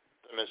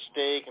the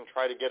mistake and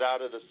try to get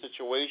out of the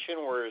situation,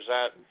 or is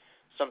that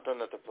something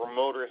that the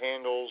promoter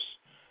handles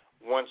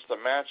once the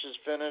match is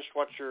finished?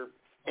 What's your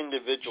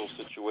individual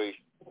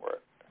situation for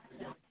it?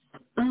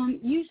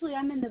 Usually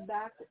I'm in the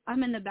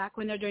back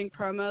when they're doing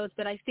promos,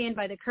 but I stand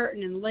by the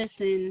curtain and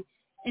listen,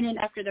 and then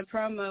after the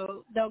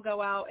promo, they'll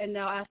go out and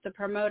they'll ask the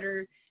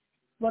promoter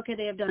what could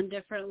they have done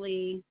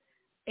differently,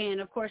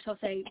 and of course he'll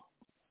say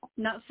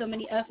not so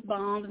many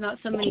F-bombs, not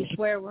so many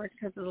swear words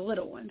because of the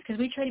little ones, because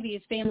we try to be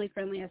as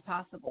family-friendly as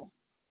possible.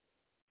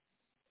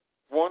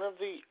 One of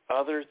the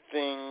other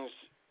things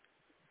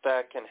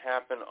that can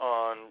happen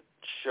on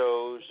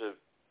shows of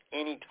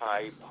any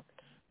type,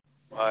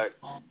 but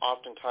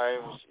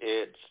oftentimes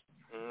it's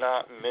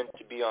not meant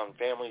to be on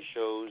family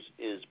shows,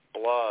 is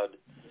blood.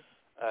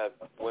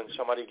 When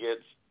somebody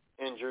gets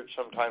injured,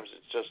 sometimes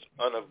it's just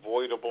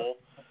unavoidable.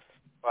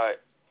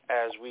 But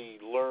as we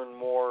learn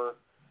more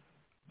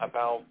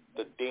about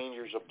the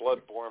dangers of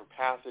blood-borne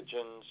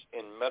pathogens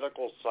in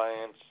medical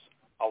science,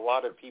 a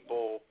lot of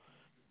people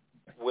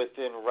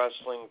within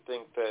wrestling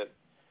think that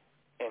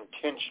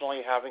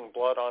intentionally having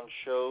blood on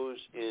shows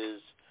is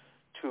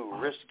too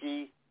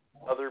risky.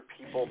 Other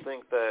people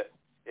think that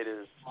it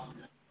is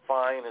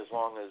fine as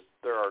long as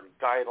there are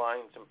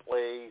guidelines in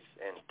place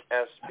and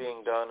tests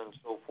being done and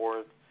so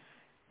forth.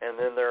 And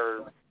then there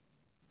are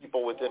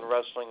people within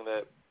wrestling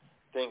that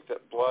think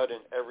that blood in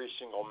every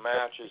single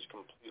match is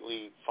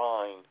completely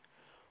fine.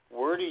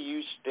 Where do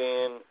you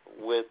stand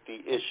with the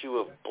issue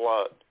of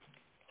blood?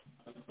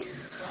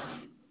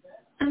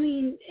 I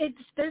mean,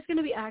 there's going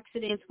to be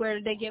accidents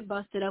where they get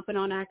busted open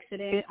on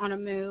accident on a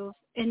move,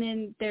 and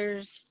then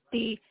there's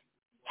the,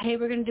 hey,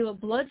 we're going to do a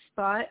blood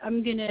spot.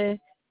 I'm going to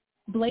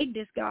blade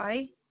this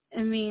guy.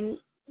 I mean,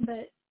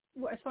 but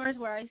as far as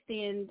where I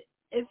stand,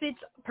 if it's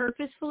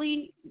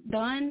purposefully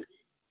done,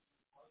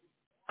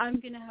 I'm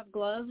going to have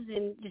gloves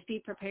and just be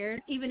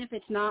prepared. Even if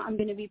it's not, I'm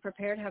going to be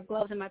prepared, have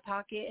gloves in my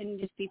pocket, and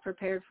just be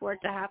prepared for it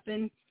to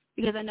happen,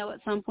 because I know at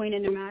some point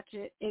in the match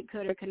it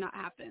could or could not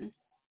happen.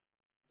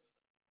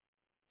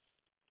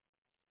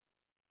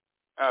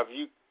 Have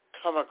you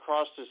come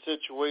across a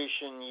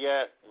situation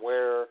yet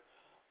where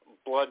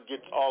blood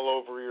gets all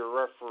over your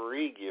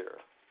referee gear?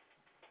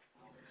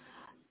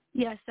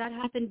 Yes, that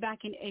happened back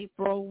in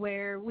April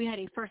where we had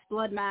a first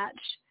blood match,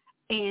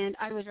 and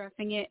I was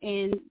reffing it,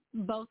 and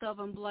both of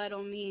them bled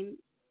on me.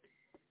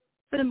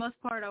 for the most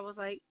part, I was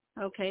like,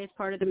 okay, it's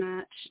part of the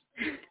match.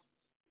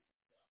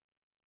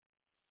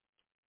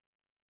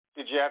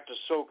 Did you have to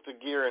soak the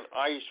gear in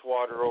ice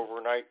water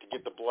overnight to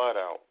get the blood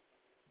out?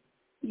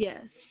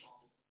 Yes.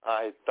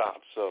 I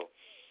thought so.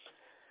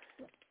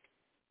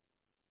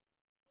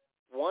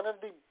 One of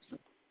the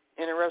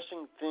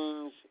interesting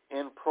things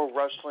in pro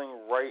wrestling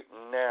right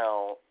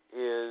now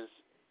is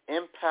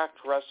Impact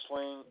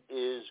Wrestling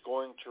is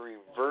going to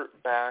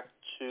revert back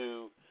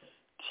to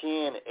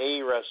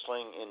TNA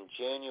Wrestling in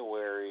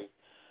January.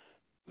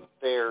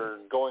 They're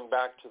going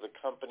back to the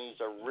company's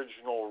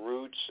original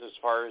roots as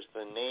far as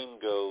the name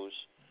goes.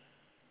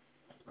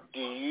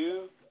 Do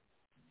you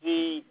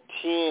see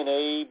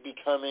TNA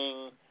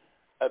becoming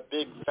a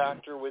big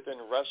factor within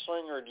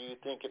wrestling, or do you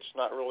think it's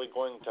not really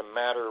going to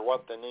matter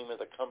what the name of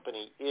the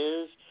company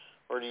is,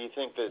 or do you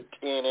think that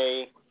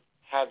TNA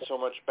had so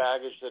much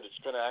baggage that it's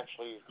going to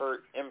actually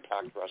hurt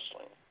Impact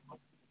Wrestling?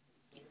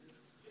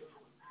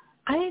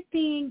 I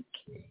see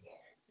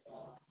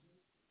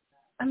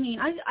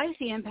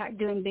Impact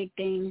doing big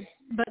things,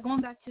 but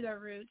going back to their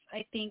roots,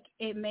 I think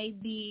it may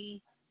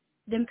be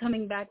them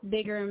coming back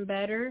bigger and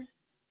better.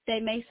 They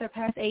may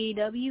surpass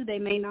AEW, they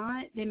may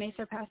not. They may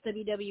surpass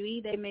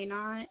WWE, they may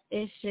not.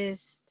 It's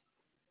just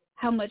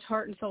how much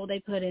heart and soul they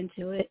put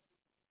into it.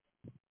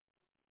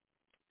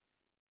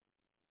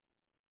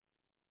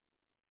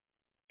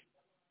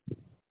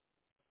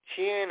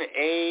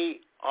 TNA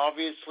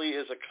obviously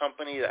is a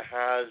company that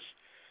has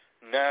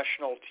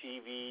national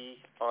TV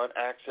on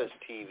Access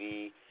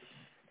TV,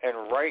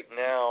 and right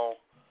now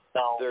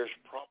there's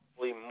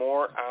probably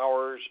more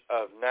hours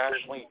of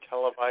nationally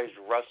televised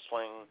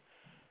wrestling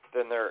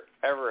than there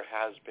ever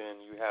has been.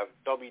 You have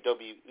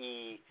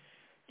WWE,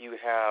 you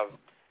have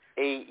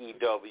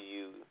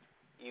AEW,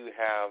 you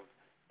have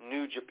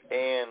New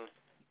Japan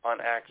on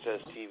Access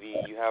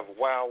TV, you have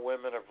WOW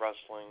Women of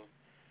Wrestling.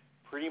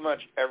 Pretty much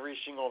every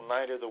single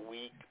night of the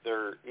week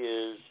there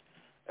is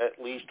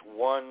at least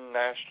one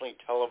nationally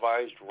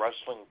televised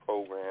wrestling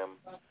program.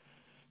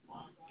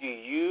 Do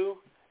you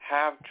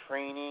have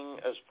training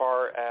as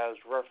far as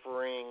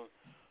refereeing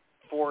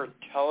for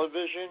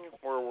television,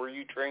 or were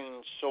you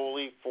trained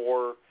solely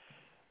for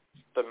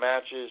the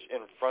matches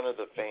in front of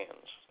the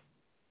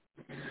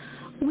fans?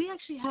 We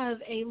actually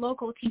have a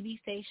local TV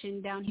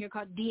station down here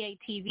called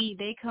DATV.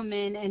 They come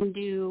in and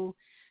do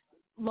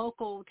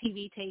local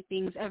TV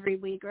tapings every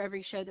week or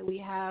every show that we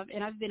have,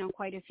 and I've been on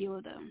quite a few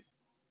of them.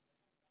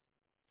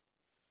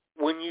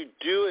 When you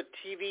do a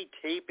TV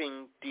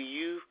taping, do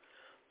you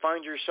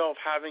find yourself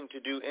having to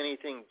do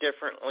anything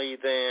differently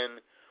than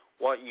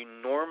what you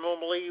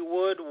normally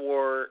would,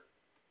 or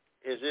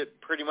is it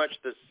pretty much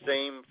the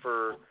same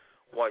for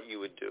what you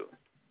would do?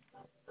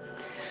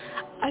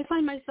 I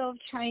find myself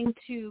trying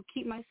to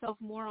keep myself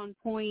more on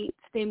point,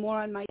 stay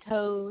more on my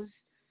toes,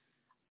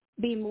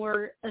 be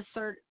more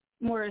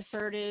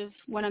assertive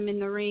when I'm in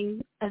the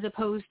ring, as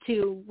opposed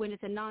to when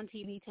it's a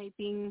non-TV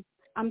taping,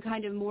 I'm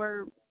kind of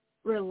more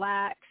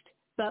relaxed.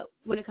 But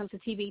when it comes to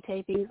TV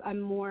tapings, I'm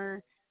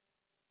more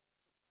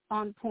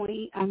on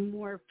point, I'm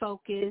more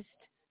focused,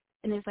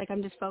 and it's like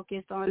I'm just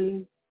focused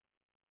on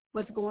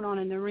what's going on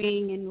in the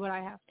ring and what I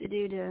have to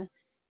do to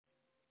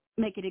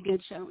make it a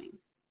good showing.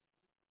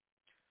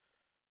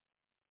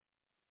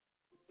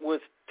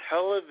 With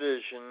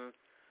television,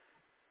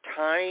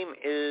 time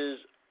is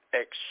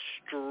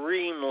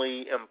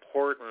extremely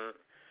important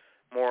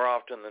more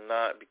often than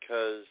not,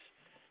 because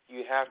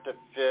you have to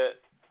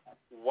fit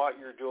what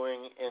you're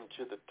doing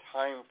into the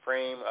time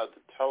frame of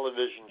the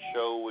television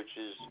show, which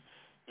is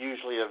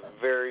usually a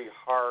very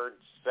hard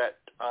set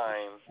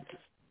time.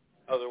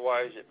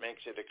 Otherwise, it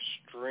makes it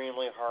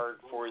extremely hard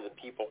for the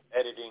people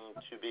editing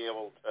to be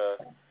able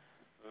to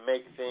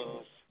make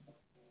things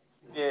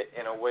fit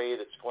in a way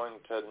that's going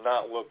to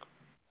not look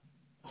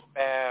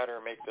bad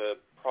or make the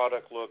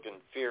product look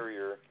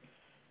inferior.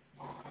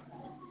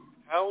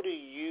 How do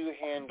you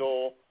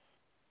handle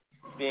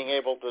being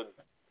able to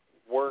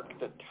work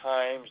the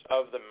times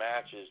of the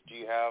matches? Do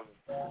you have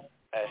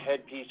a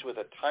headpiece with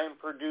a time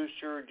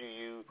producer? Do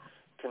you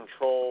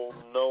control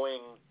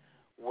knowing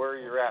where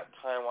you're at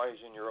time-wise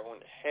in your own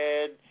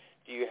head?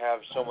 Do you have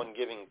someone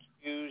giving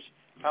cues?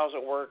 How does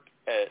it work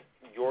at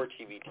your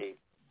TV tape?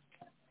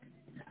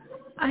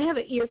 I have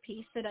an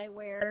earpiece that I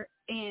wear,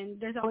 and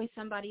there's always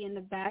somebody in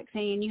the back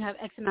saying you have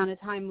X amount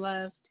of time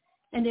left.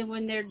 And then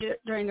when they're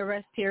during a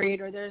rest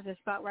period, or there's a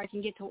spot where I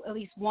can get to at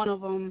least one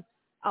of them,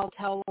 I'll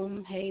tell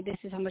them, hey, this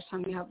is how much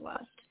time we have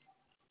left.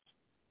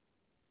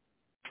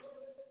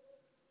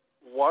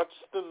 What's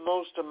the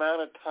most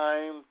amount of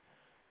time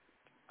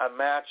a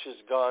match has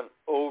gone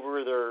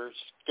over their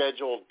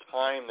scheduled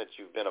time that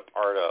you've been a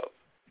part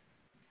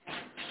of?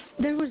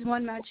 There was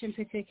one match in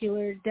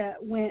particular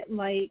that went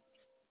like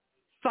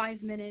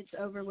 5 minutes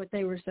over what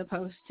they were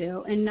supposed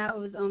to, and that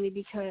was only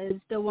because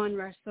the one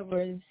wrestler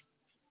was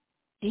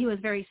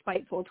very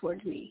spiteful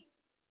towards me.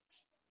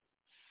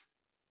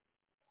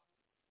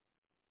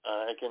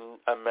 I can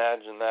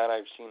imagine that.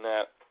 I've seen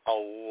that a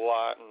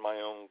lot in my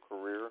own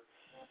career.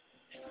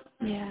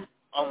 Yeah.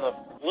 On the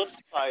flip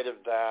side of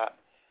that,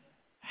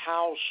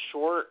 how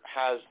short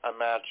has a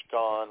match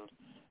gone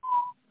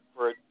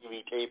for a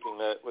TV taping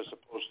that was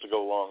supposed to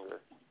go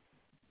longer?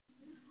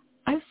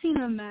 I've seen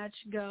a match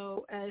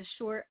go as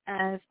short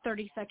as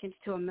 30 seconds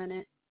to a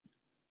minute.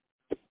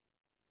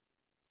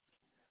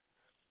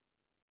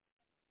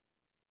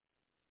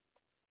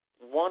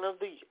 One of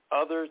the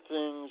other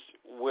things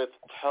with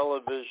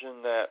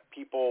television that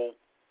people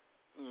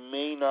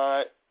may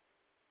not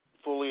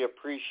fully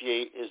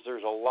appreciate is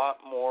there's a lot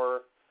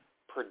more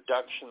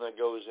production that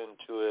goes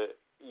into it.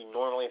 You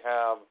normally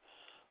have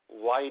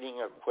lighting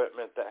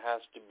equipment that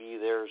has to be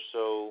there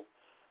so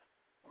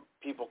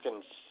people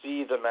can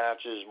see the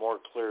matches more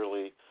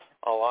clearly.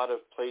 A lot of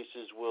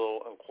places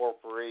will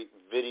incorporate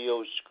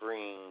video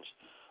screens.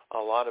 A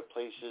lot of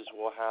places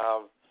will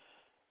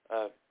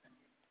have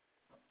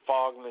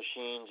fog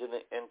machines in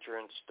the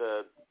entrance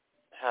to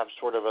have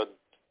sort of a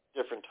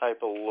different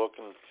type of look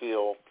and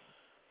feel.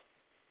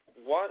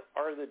 What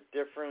are the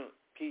different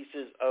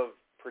pieces of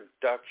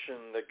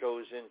production that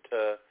goes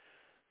into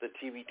the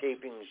TV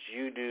tapings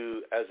you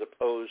do as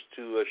opposed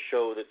to a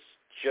show that's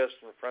just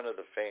in front of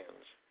the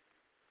fans?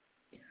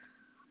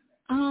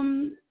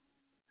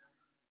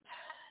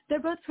 They're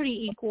both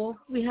pretty equal.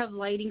 We have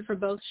lighting for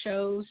both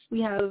shows.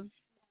 We have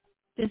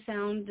the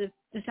sound.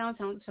 The sound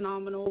sounds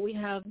phenomenal. We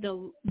have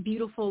the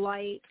beautiful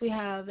lights. We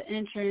have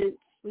entrance.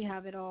 We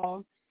have it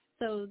all.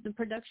 So the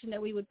production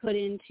that we would put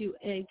into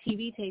a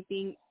TV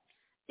taping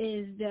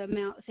is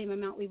the same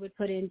amount we would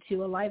put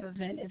into a live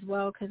event as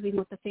well, because we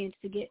want the fans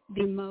to get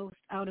the most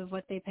out of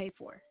what they pay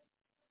for.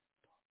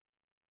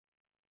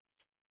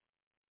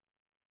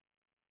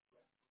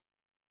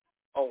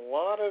 A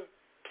lot of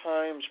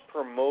times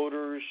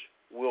promoters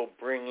will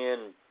bring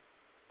in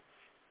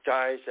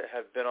guys that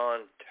have been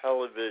on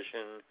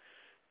television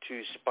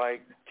to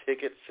spike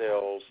ticket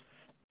sales.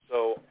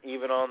 So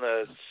even on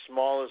the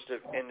smallest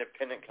of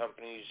independent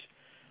companies,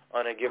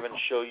 on a given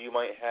show, you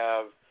might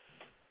have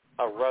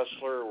a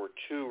wrestler or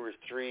two or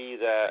three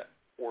that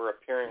were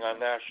appearing on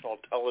national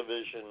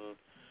television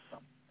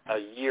a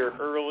year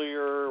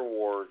earlier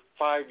or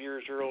 5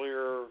 years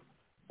earlier,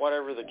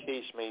 whatever the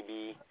case may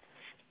be.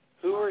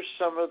 Who are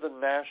some of the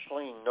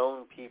nationally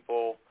known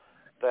people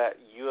that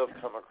you have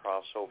come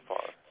across so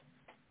far?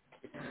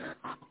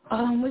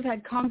 We've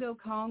had Congo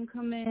Kong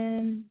come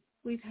in.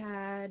 We've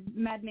had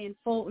Madman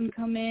Fulton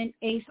come in,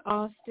 Ace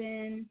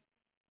Austin,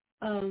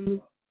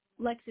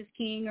 Lexus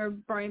King or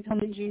Brian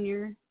Pillman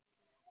Jr.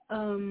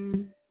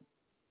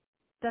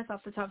 That's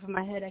off the top of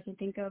my head I can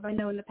think of. I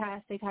know in the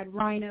past they've had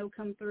Rhino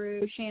come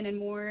through, Shannon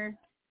Moore.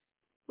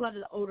 A lot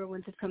of the older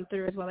ones have come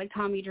through as well, like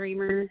Tommy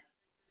Dreamer.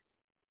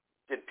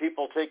 Did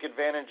people take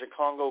advantage of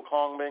Congo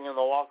Kong being in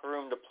the locker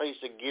room to place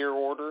a gear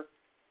order?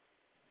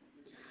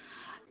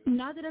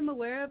 Not that I'm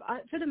aware of.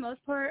 For the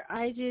most part,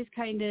 I just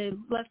kind of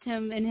left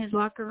him in his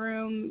locker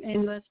room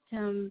and left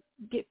him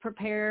get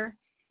prepared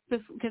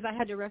because I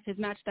had to ref his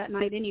match that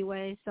night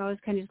anyway, so I was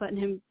kind of just letting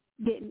him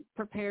get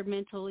prepared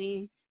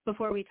mentally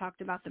before we talked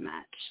about the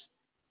match.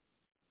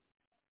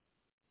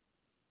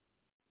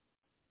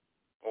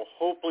 Well,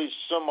 hopefully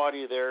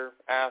somebody there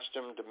asked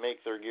him to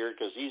make their gear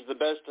because he's the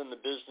best in the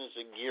business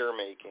of gear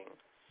making.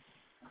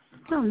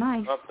 Oh,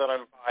 nice. Not that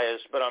I'm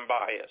biased, but I'm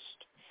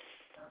biased.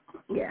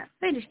 Yeah,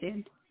 I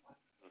understand.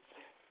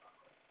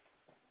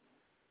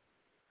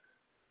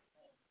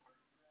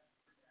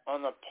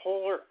 On the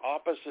polar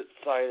opposite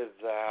side of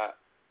that,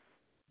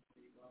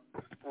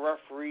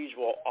 referees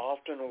will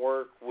often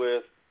work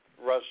with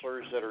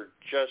wrestlers that are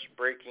just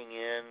breaking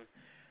in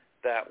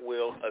that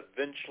will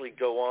eventually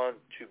go on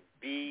to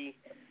be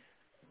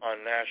on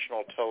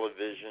national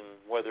television,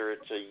 whether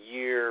it's a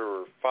year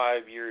or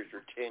 5 years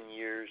or 10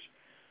 years.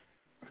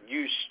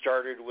 You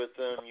started with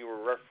them. You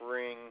were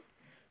refereeing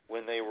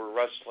when they were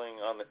wrestling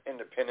on the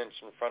independents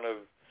in front of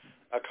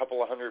a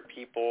couple of hundred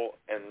people,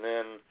 and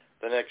then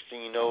the next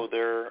thing you know,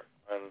 they're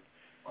on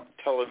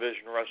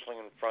television wrestling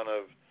in front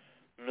of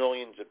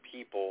millions of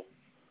people.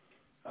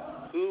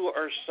 Who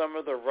are some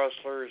of the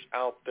wrestlers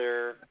out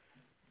there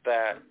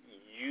that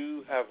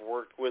you have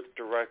worked with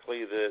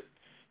directly that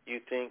you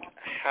think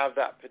have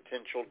that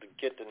potential to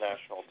get to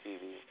national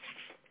TV?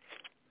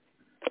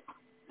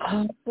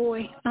 Oh,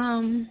 boy.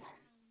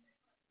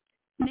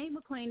 Nate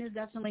McClain is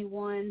definitely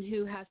one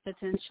who has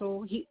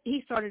potential.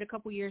 He started a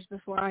couple years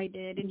before I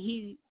did, and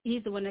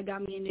he's the one that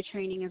got me into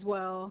training as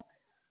well.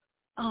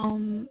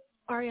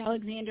 Ari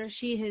Alexander,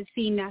 she has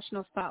seen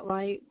national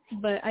spotlight,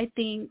 but I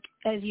think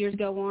as years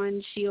go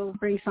on, she'll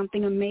bring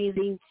something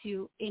amazing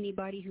to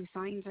anybody who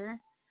signs her.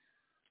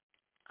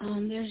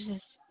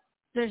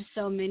 There's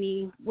so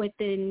many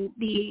within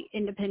the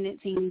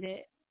independent scene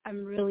that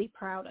I'm really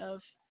proud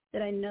of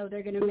that I know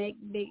they're going to make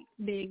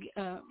they're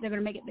going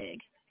to make it big.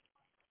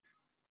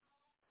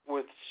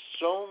 With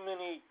so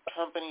many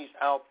companies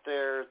out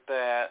there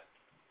that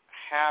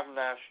have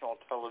national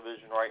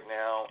television right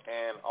now,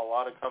 and a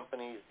lot of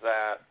companies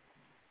that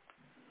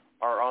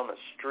are on the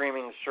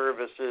streaming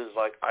services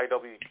like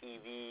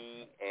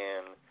IWTV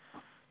and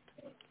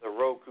the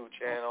Roku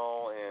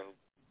channel and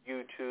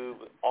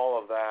YouTube,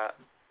 all of that,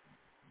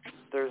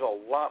 there's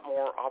a lot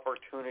more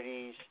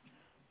opportunities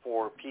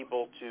for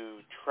people to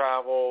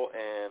travel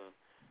and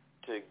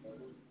to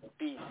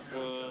be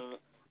seen,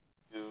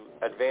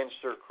 to advance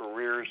their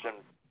careers than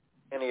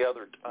any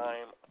other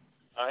time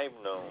I've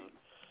known.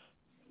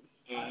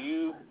 Do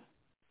you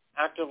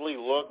actively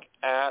look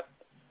at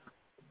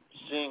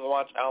seeing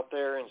what's out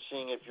there and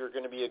seeing if you're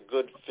going to be a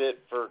good fit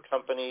for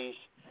companies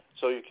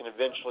so you can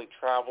eventually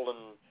travel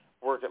and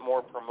work at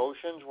more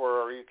promotions,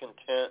 or are you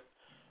content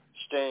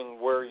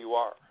staying where you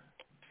are?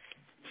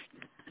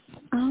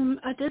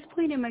 At this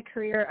point in my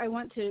career, I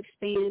want to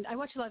expand. I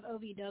watch a lot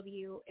of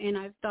OVW, and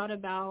I've thought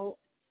about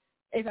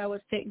if I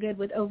would fit good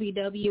with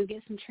OVW,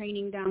 get some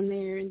training down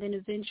there, and then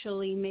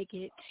eventually make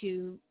it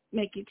to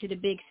the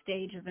big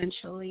stage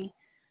eventually.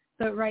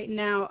 But right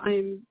now,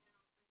 I'm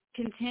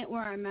content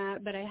where I'm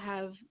at, but I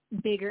have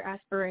bigger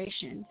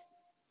aspirations.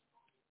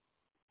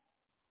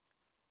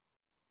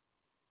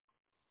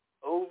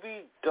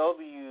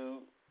 OVW,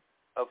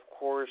 of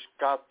course,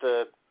 got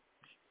the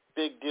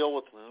big deal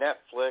with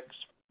Netflix,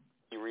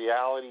 the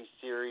reality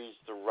series,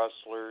 The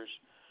Wrestlers.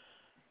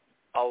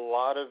 A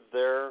lot of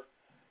their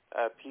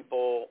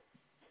people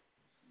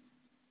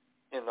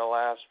in the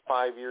last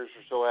 5 years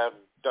or so have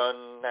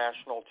done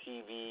national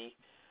TV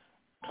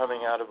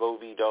coming out of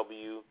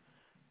OVW.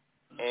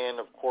 And,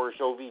 of course,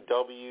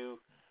 OVW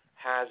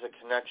has a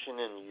connection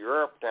in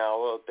Europe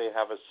now. They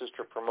have a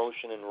sister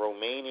promotion in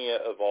Romania,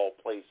 of all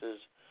places.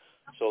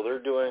 So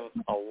they're doing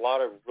a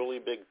lot of really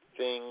big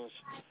things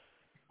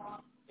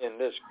in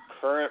this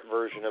current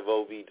version of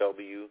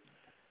OVW.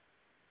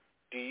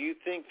 Do you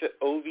think that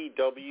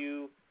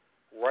OVW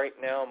right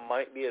now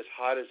might be as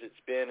hot as it's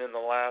been in the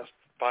last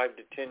 5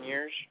 to 10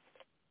 years?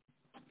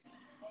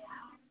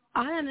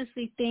 I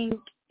honestly think,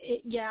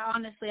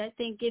 I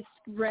think it's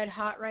red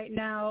hot right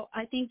now.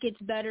 I think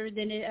it's better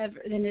than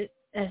it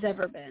has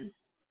ever been.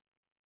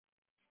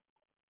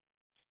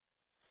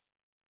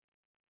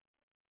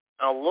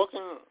 Now,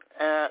 looking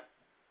at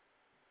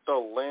the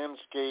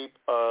landscape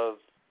of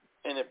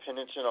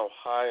independence in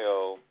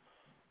Ohio,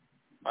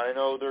 I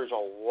know there's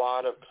a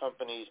lot of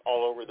companies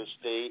all over the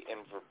state, and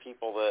for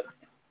people that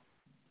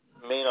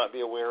may not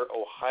be aware,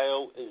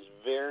 Ohio is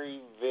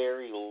very,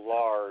 very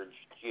large,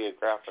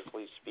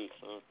 geographically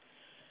speaking.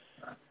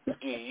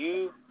 Do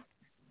you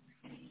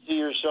see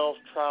yourself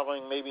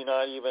traveling, maybe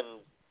not even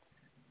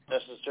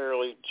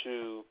necessarily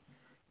to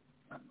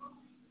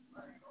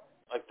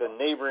like the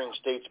neighboring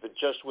states, but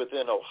just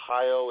within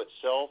Ohio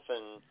itself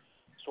and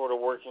sort of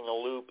working a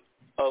loop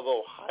of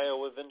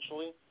Ohio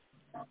eventually?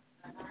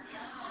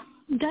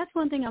 That's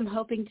one thing I'm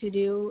hoping to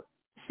do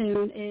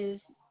soon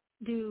is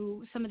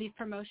do some of these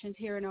promotions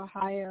here in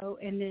Ohio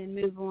and then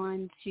move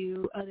on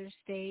to other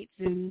states,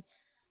 and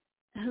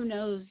who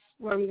knows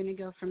where I'm going to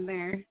go from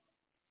there.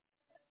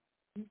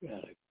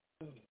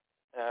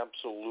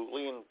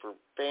 Absolutely, and for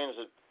fans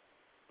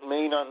that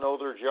may not know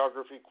their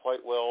geography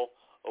quite well,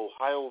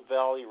 Ohio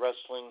Valley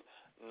Wrestling,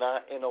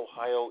 not in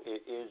Ohio,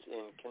 it is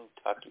in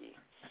Kentucky.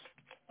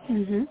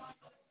 Mhm.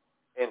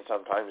 And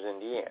sometimes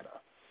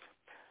Indiana.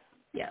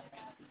 Yeah.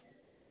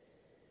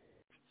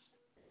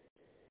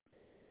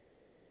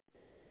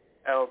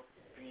 Now,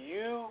 if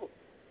you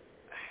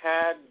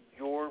had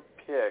your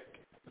pick,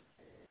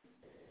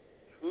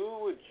 who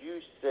would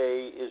you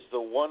say is the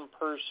one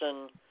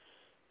person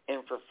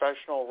in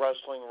professional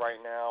wrestling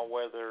right now,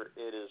 whether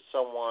it is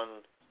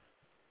someone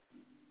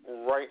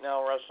right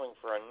now wrestling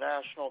for a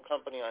national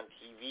company on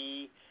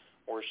TV,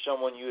 or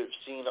someone you have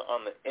seen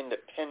on the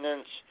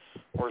independents,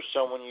 or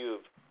someone you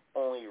have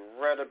only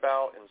read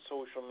about in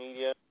social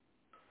media,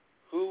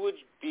 who would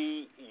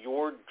be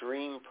your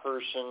dream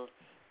person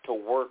to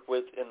work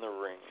with in the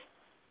ring?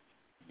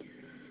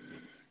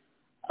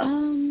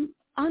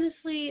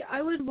 Honestly,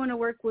 I would want to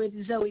work with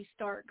Zoe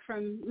Stark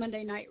from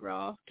Monday Night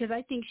Raw because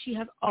I think she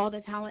has all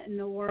the talent in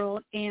the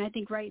world, and I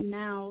think right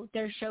now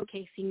they're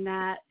showcasing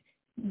that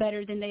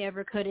better than they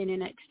ever could in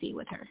NXT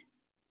with her.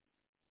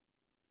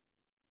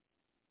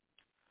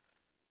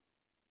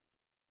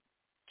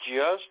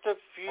 Just a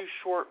few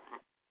short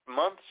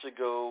months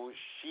ago,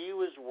 she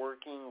was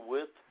working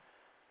with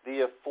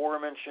the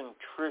aforementioned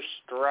Trish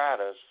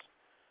Stratus.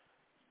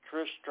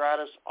 Trish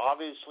Stratus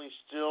obviously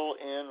still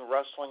in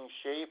wrestling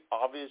shape,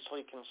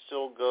 obviously can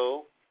still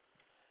go.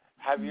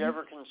 Have you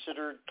ever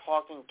considered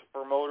talking to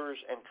promoters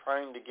and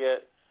trying to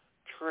get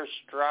Trish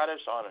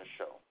Stratus on a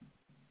show?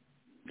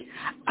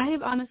 I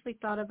have honestly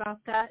thought about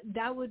that.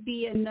 That would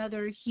be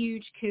another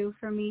huge coup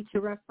for me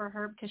to ref for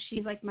her because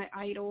she's like my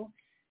idol.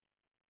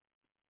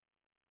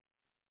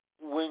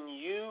 When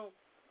you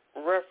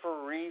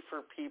referee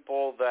for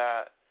people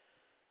that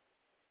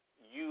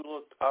you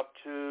looked up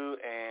to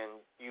and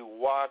you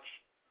watch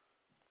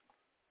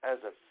as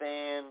a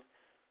fan,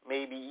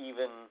 maybe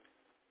even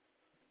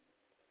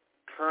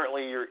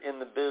currently you're in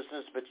the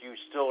business but you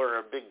still are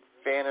a big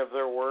fan of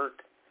their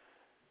work,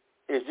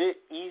 is it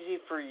easy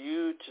for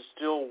you to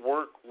still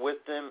work with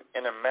them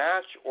in a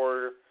match,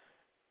 or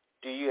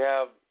do you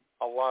have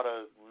a lot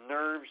of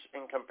nerves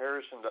in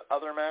comparison to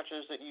other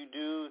matches that you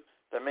do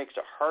that makes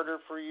it harder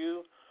for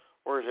you,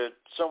 or is it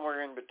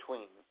somewhere in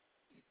between?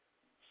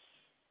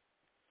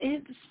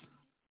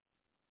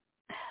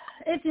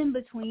 it's in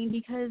between,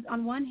 because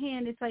on one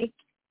hand, it's like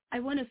I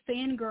want to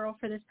fangirl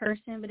for this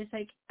person, but it's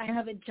like I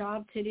have a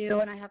job to do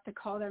and I have to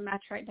call their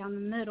match right down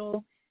the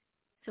middle.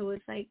 So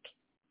it's like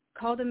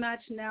call the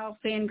match now,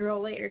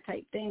 fangirl later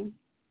type thing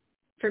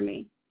for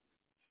me.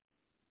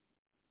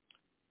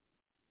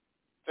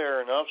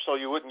 Fair enough. So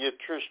you wouldn't give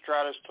Trish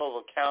Stratus till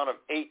the count of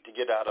 8 to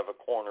get out of a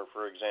corner,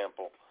 for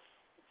example.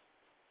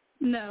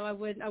 No, I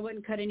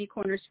wouldn't cut any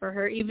corners for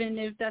her. Even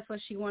if that's what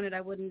she wanted,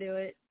 I wouldn't do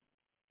it.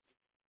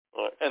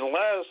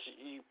 Unless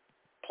you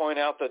point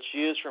out that she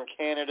is from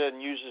Canada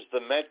and uses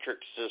the metric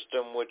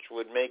system, which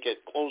would make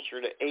it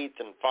closer to 8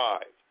 than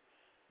 5.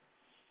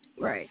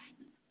 Right.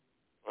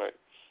 Right.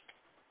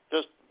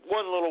 Just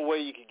one little way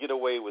you could get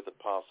away with it,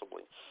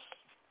 possibly.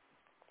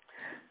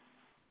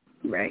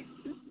 Right.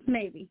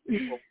 Maybe.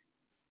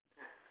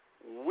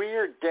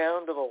 We're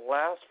down to the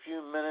last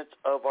few minutes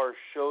of our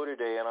show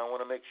today, and I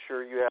want to make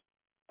sure you have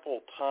full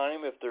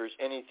time. If there's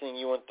anything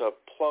you want to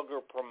plug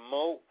or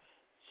promote,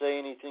 say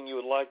anything you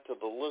would like to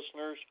the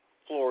listeners,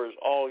 floor is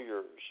all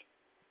yours.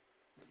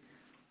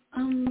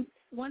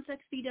 Once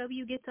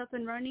XPW gets up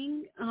and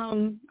running,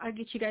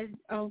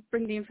 I'll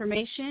bring the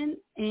information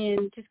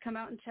and just come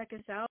out and check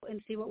us out and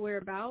see what we're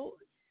about.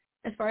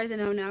 As far as I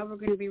know now, we're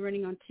going to be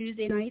running on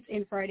Tuesday nights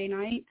and Friday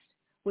nights,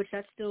 which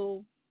that's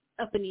still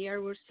up in the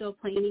air. We're still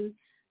planning.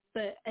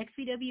 But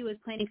XPW is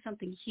planning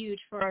something huge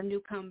for our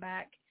new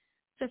comeback.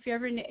 So if you're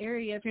ever in the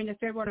area, if you're in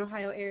the Fairborn,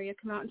 Ohio area,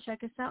 come out and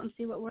check us out and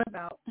see what we're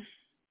about.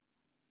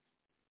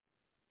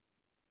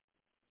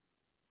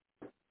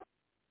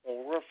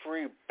 Well,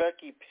 Referee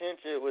Becky Pence,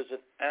 it was an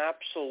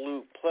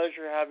absolute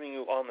pleasure having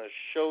you on the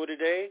show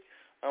today.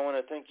 I want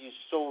to thank you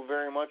so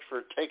very much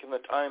for taking the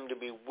time to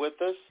be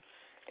with us,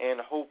 and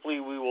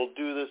hopefully we will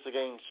do this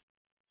again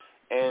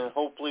soon. And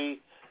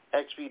hopefully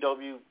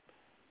XPW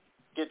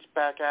gets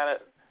back at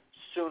it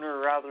sooner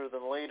rather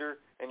than later,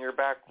 and you're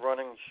back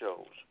running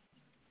shows.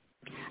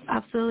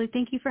 Absolutely.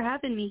 Thank you for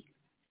having me.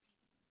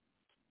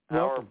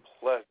 Our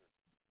pleasure.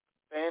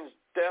 Fans,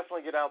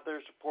 definitely get out there,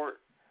 support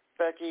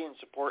Becky and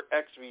support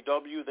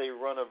XVW. They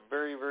run a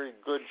very, very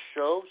good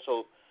show,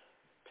 so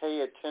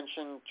pay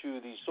attention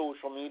to the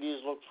social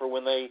medias. Look for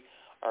when they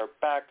are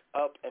back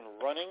up and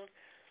running.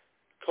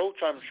 Coach,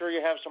 I'm sure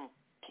you have some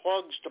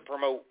plugs to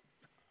promote.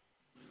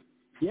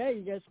 Yeah,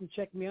 you guys can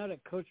check me out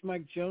at Coach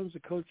Mike Jones,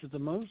 the coach of the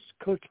most.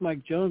 Coach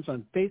Mike Jones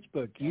on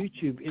Facebook,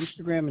 YouTube,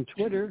 Instagram, and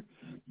Twitter.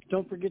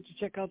 Don't forget to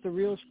check out the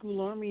Real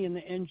School Army in the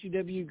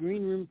NGW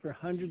Green Room for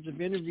hundreds of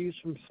interviews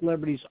from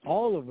celebrities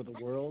all over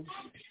the world.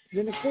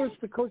 Then, of course,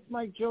 the Coach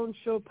Mike Jones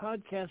Show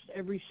podcast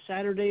every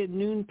Saturday at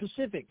noon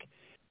Pacific.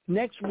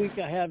 Next week,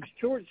 I have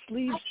Short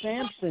Sleeve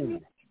Samson.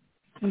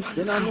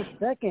 Then on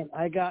the 2nd,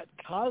 I got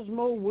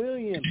Cosmo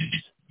Williams.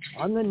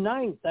 On the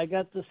 9th, I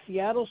got the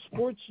Seattle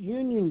Sports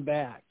Union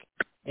back.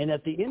 And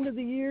at the end of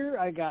the year,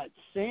 I got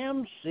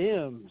Sam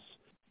Sims.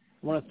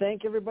 I want to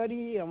thank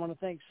everybody. I want to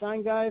thank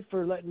Sign Guy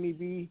for letting me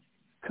be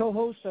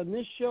co-host on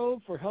this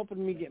show, for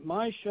helping me get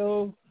my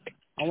show.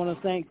 I want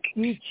to thank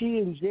Ichi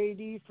and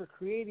JD for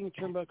creating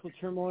Turnbuckle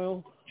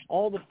Turmoil,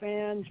 all the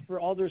fans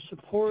for all their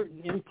support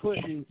and input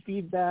and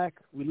feedback.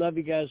 We love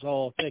you guys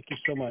all. Thank you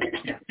so much.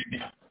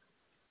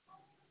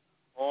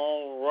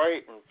 All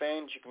right, and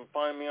fans, you can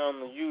find me on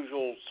the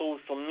usual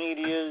social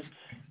medias.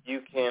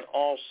 You can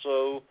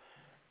also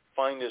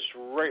find us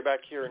right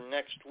back here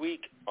next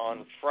week.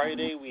 On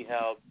Friday, we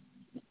have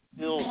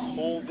Bill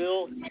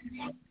Colville,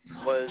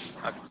 was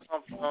a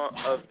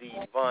confidant of the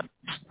Von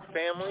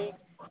family,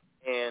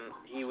 and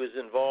he was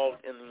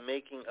involved in the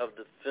making of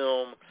the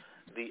film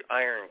The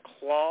Iron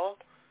Claw.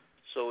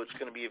 So it's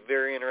going to be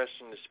very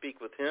interesting to speak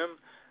with him.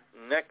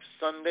 Next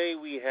Sunday,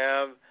 we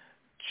have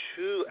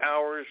 2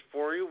 hours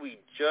for you. We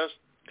just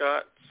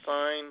got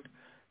signed.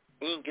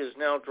 Ink is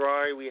now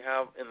dry. We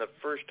have in the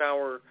first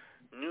hour,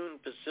 noon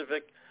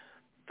Pacific,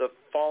 The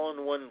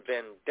Fallen One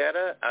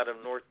Vendetta out of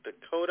North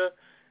Dakota,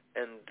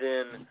 and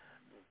then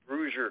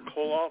Bruiser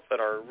Koloff at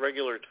our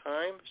regular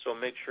time. So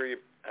make sure you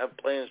have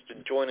plans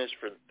to join us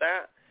for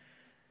that.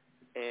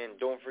 And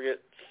don't forget,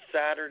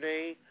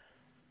 Saturday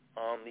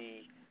on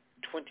the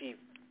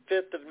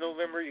 25th of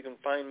November, you can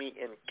find me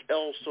in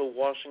Kelso,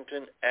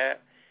 Washington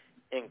at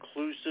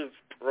Inclusive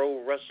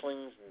Pro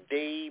Wrestling's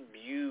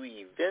debut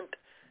event.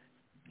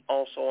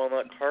 Also on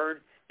that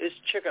card is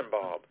Chicken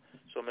Bob.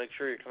 So make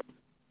sure you come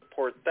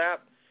support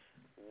that.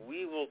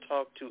 We will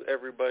talk to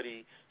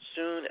everybody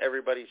soon.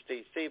 Everybody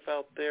stay safe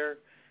out there,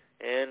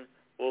 and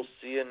we'll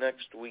see you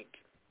next week.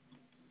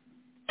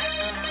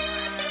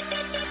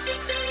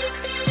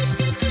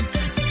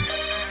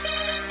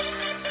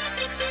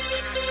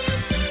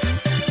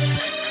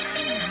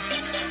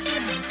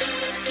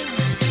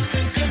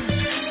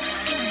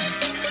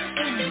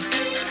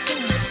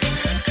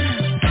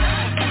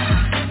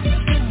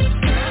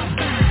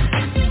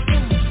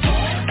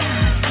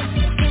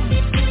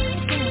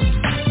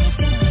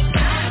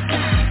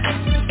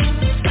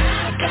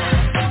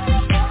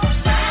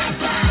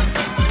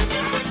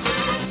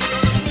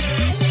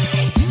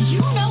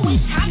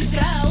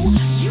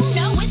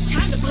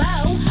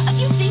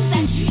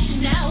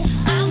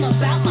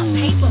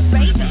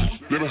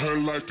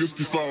 like this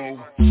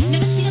before.